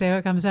got to say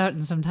what comes out.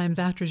 And sometimes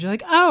afterwards you're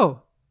like,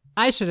 oh,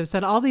 I should have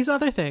said all these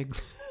other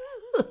things.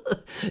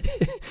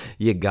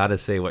 You gotta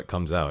say what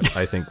comes out,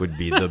 I think would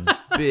be the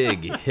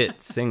big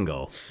hit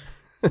single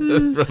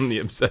from the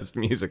Obsessed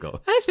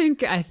musical. I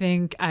think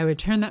I would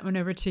turn that one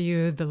over to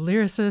you, the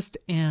lyricist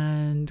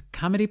and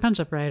comedy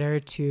punch-up writer,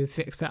 to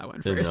fix that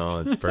one first.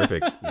 No, it's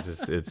perfect.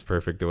 It's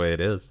perfect the way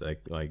it is.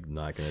 I'm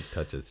not going to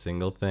touch a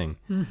single thing.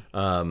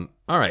 All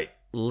right,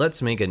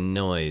 let's make a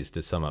noise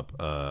to sum up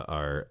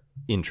our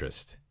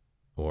interest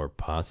or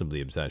possibly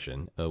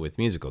obsession with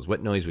musicals.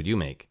 What noise would you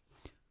make?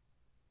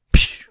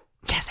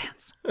 Jazz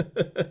hands.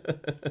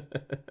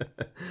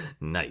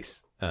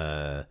 Nice.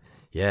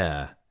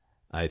 Yeah.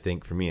 I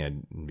think for me,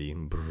 I'd be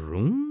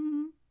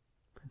broom.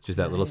 Just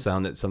that little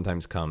sound that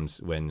sometimes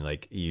comes when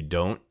you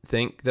don't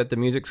think that the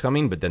music's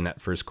coming, but then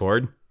that first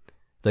chord.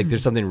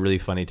 There's something really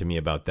funny to me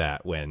about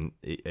that when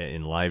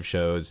in live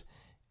shows,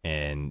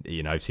 and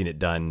I've seen it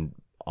done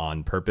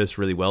on purpose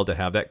really well to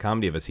have that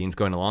comedy of a scene's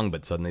going along,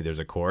 but suddenly there's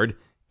a chord.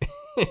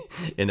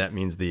 And that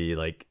means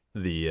the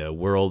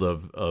world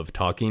of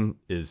talking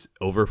is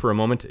over for a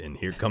moment, and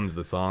here comes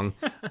the song.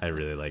 I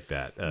really like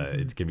that.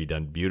 It can be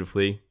done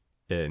beautifully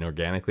and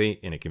organically,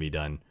 and it can be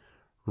done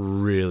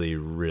really,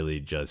 really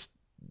just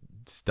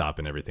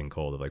stopping everything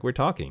cold of we're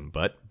talking,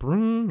 but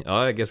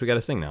I guess we got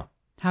to sing now.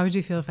 How would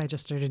you feel if I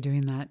just started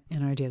doing that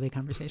in our daily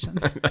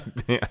conversations?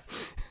 Yeah.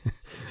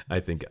 I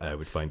think I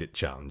would find it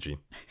challenging.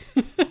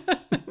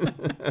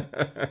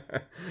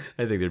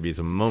 I think there'd be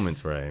some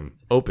moments where I'm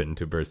open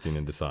to bursting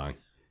into song,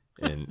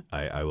 and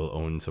I will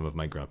own some of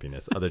my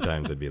grumpiness. Other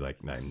times I'd be like,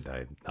 I'm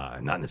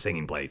not in the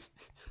singing place.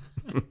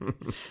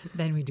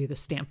 Then we do the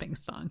stamping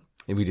song.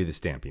 And we do the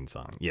stamping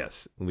song.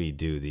 Yes, we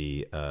do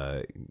the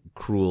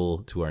cruel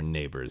to our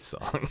neighbors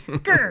song.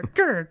 Grr,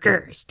 grr,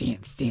 grr,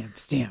 stamp, stamp,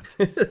 stamp.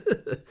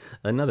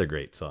 Another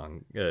great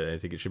song. I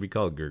think it should be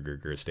called Grr,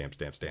 grr, grr, stamp,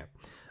 stamp, stamp.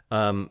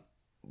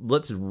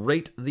 Let's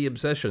rate the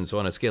obsession. So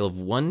on a scale of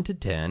 1 to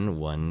 10,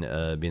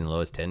 1 being the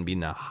lowest, 10 being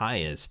the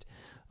highest,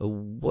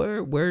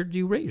 where do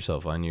you rate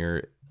yourself on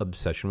your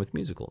obsession with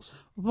musicals?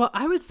 Well,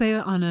 I would say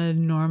on a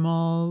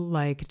normal,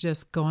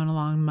 just going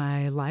along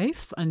my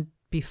life, and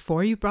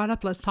before you brought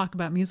up let's talk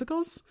about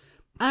musicals,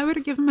 I would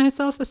have given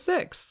myself a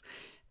 6.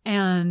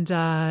 And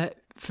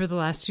for the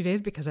last 2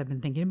 days, because I've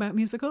been thinking about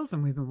musicals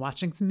and we've been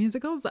watching some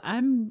musicals,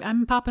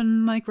 I'm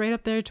popping right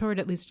up there toward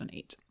at least an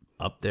 8.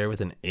 Up there with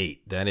an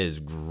 8. That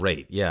is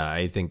great. Yeah,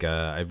 I think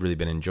I've really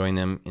been enjoying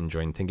them,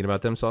 enjoying thinking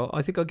about them. So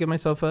I think I'll give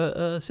myself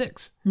a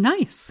 6.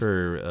 Nice.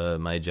 For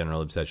my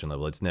general obsession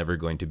level. It's never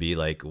going to be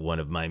one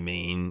of my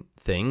main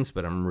things,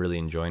 but I'm really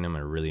enjoying them. I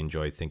really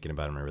enjoy thinking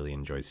about them. I really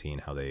enjoy seeing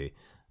how they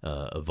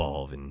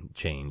evolve and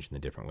change in the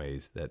different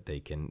ways that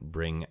they can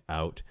bring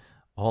out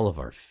all of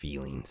our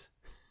feelings.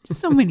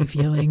 So many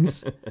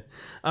feelings.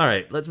 All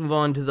right, let's move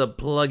on to the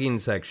plugging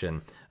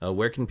section.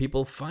 Where can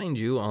people find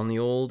you on the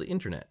old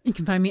internet? You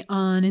can find me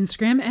on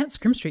Instagram at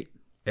Scrimstreet.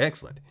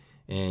 Excellent.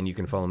 And you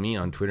can follow me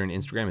on Twitter and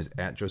Instagram is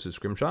at Joseph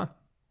Scrimshaw.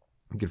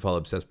 You can follow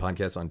Obsessed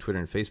Podcast on Twitter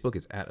and Facebook.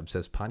 It's at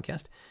Obsessed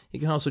Podcast. You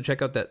can also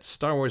check out that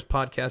Star Wars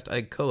podcast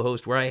I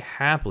co-host where I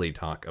happily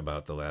talk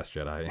about The Last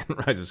Jedi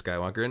and Rise of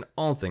Skywalker and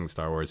all things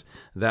Star Wars.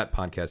 That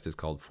podcast is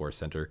called Force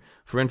Center.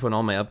 For info on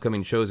all my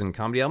upcoming shows and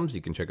comedy albums,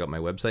 you can check out my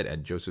website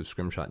at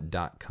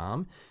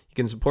josephscrimshaw.com. You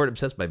can support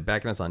Obsessed by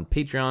backing us on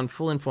Patreon.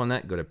 Full info on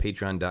that, go to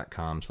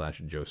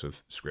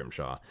patreon.com/Joseph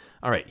Scrimshaw.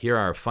 All right, here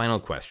are our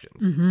final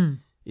questions. Mm-hmm.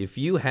 If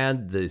you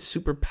had the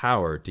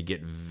superpower to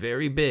get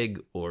very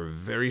big or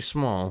very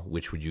small,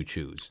 which would you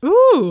choose?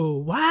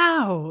 Ooh,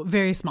 wow.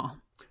 Very small.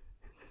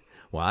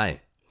 Why?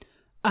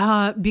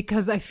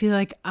 Because I feel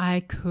like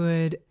I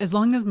could, as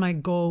long as my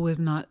goal was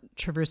not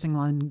traversing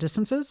long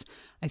distances,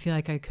 I feel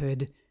like I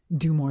could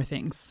do more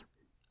things.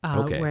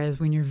 Okay. Whereas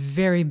when you're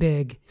very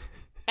big,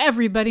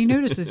 everybody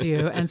notices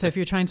you. And so if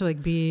you're trying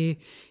to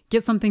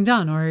get something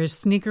done or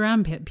sneak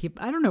around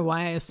people, I don't know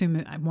why I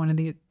assume I'm one of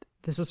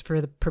this is for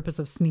the purpose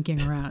of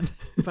sneaking around,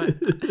 but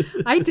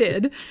I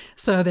did.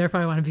 So therefore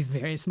I want to be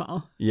very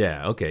small.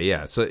 Yeah. Okay.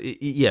 Yeah. So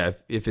yeah,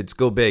 if it's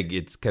go big,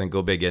 it's kind of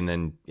go big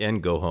and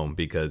go home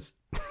because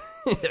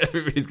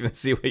everybody's going to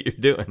see what you're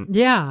doing.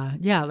 Yeah.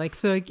 Yeah.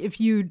 So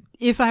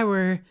if I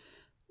were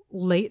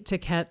late to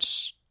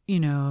catch,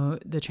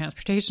 the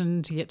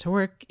transportation to get to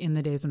work in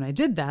the days when I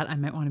did that, I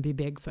might want to be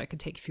big so I could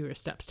take fewer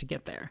steps to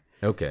get there.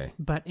 Okay.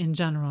 But in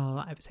general,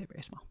 I would say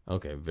very small.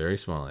 Okay. Very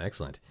small.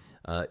 Excellent.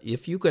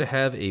 If you could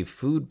have a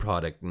food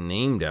product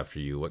named after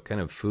you, what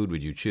kind of food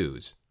would you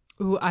choose?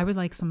 Ooh, I would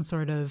like some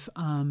sort of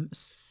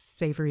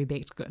savory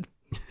baked good.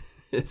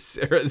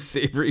 Sarah's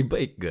savory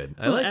baked good.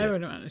 I like it. I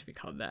wouldn't want it to be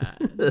called that.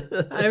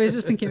 I was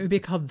just thinking it would be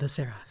called the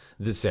Sara.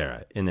 The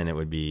Sara. And then it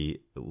would be,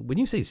 when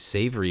you say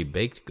savory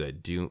baked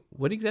good,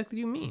 what exactly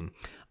do you mean?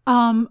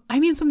 I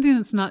mean something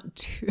that's not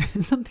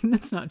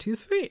too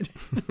sweet.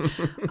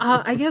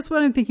 I guess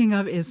what I'm thinking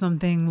of is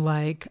something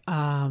like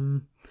a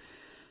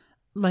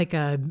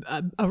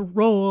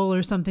roll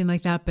or something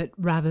like that, but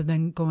rather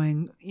than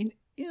going in,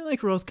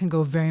 rolls can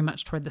go very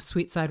much toward the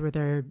sweet side where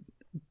they're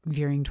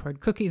veering toward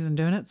cookies and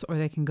donuts, or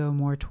they can go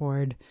more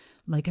toward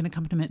like an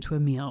accompaniment to a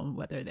meal,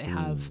 whether they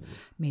have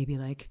maybe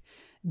like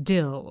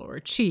dill or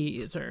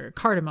cheese or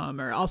cardamom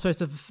or all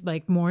sorts of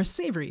more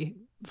savory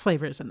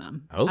flavors in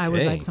them. Okay. I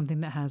would like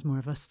something that has more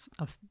of a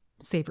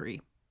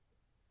savory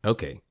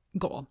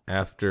goal.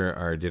 After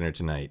our dinner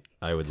tonight,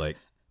 I would like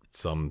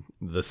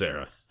the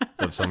Sara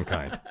of some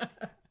kind.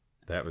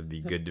 That would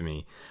be good to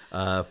me.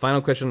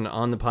 Final question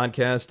on the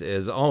podcast,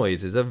 as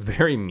always, is a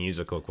very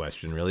musical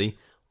question, really.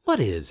 What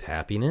is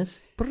happiness?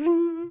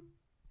 Bring.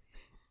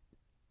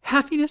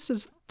 Happiness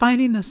is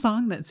finding the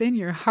song that's in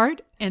your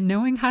heart and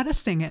knowing how to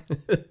sing it.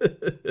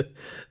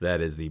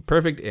 That is the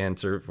perfect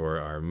answer for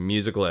our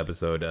musical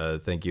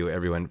episode. Thank you,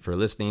 everyone, for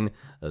listening.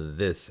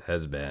 This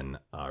has been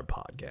our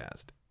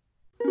podcast.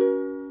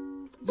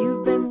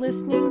 You've been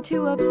listening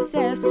to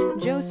Obsessed.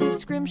 Joseph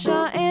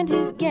Scrimshaw and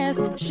his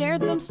guest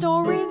shared some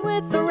stories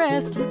with the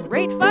rest.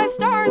 Rate 5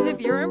 stars if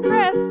you're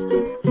impressed.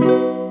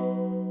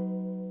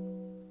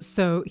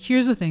 So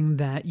here's the thing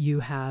that you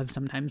have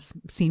sometimes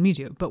seen me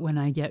do, but when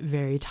I get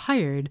very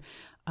tired,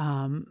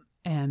 and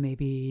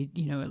maybe,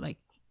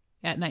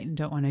 at night and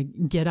don't want to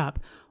get up,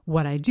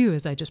 what I do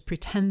is I just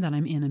pretend that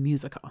I'm in a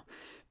musical,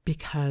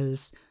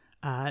 because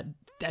I've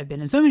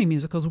been in so many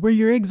musicals where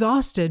you're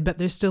exhausted, but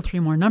there's still 3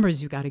 more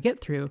numbers you got to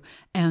get through.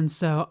 And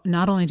so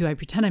not only do I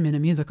pretend I'm in a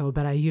musical,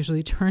 but I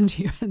usually turn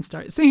to you and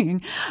start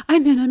singing,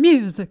 I'm in a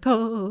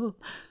musical.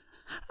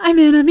 I'm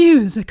in a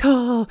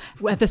musical.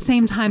 At the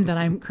same time that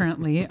I'm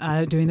currently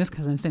doing this,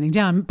 because I'm sitting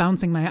down,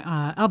 bouncing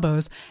my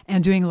elbows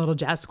and doing a little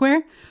jazz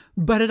square.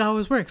 But it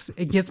always works.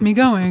 It gets me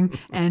going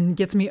and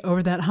gets me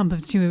over that hump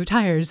of too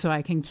tired so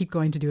I can keep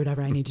going to do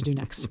whatever I need to do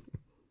next.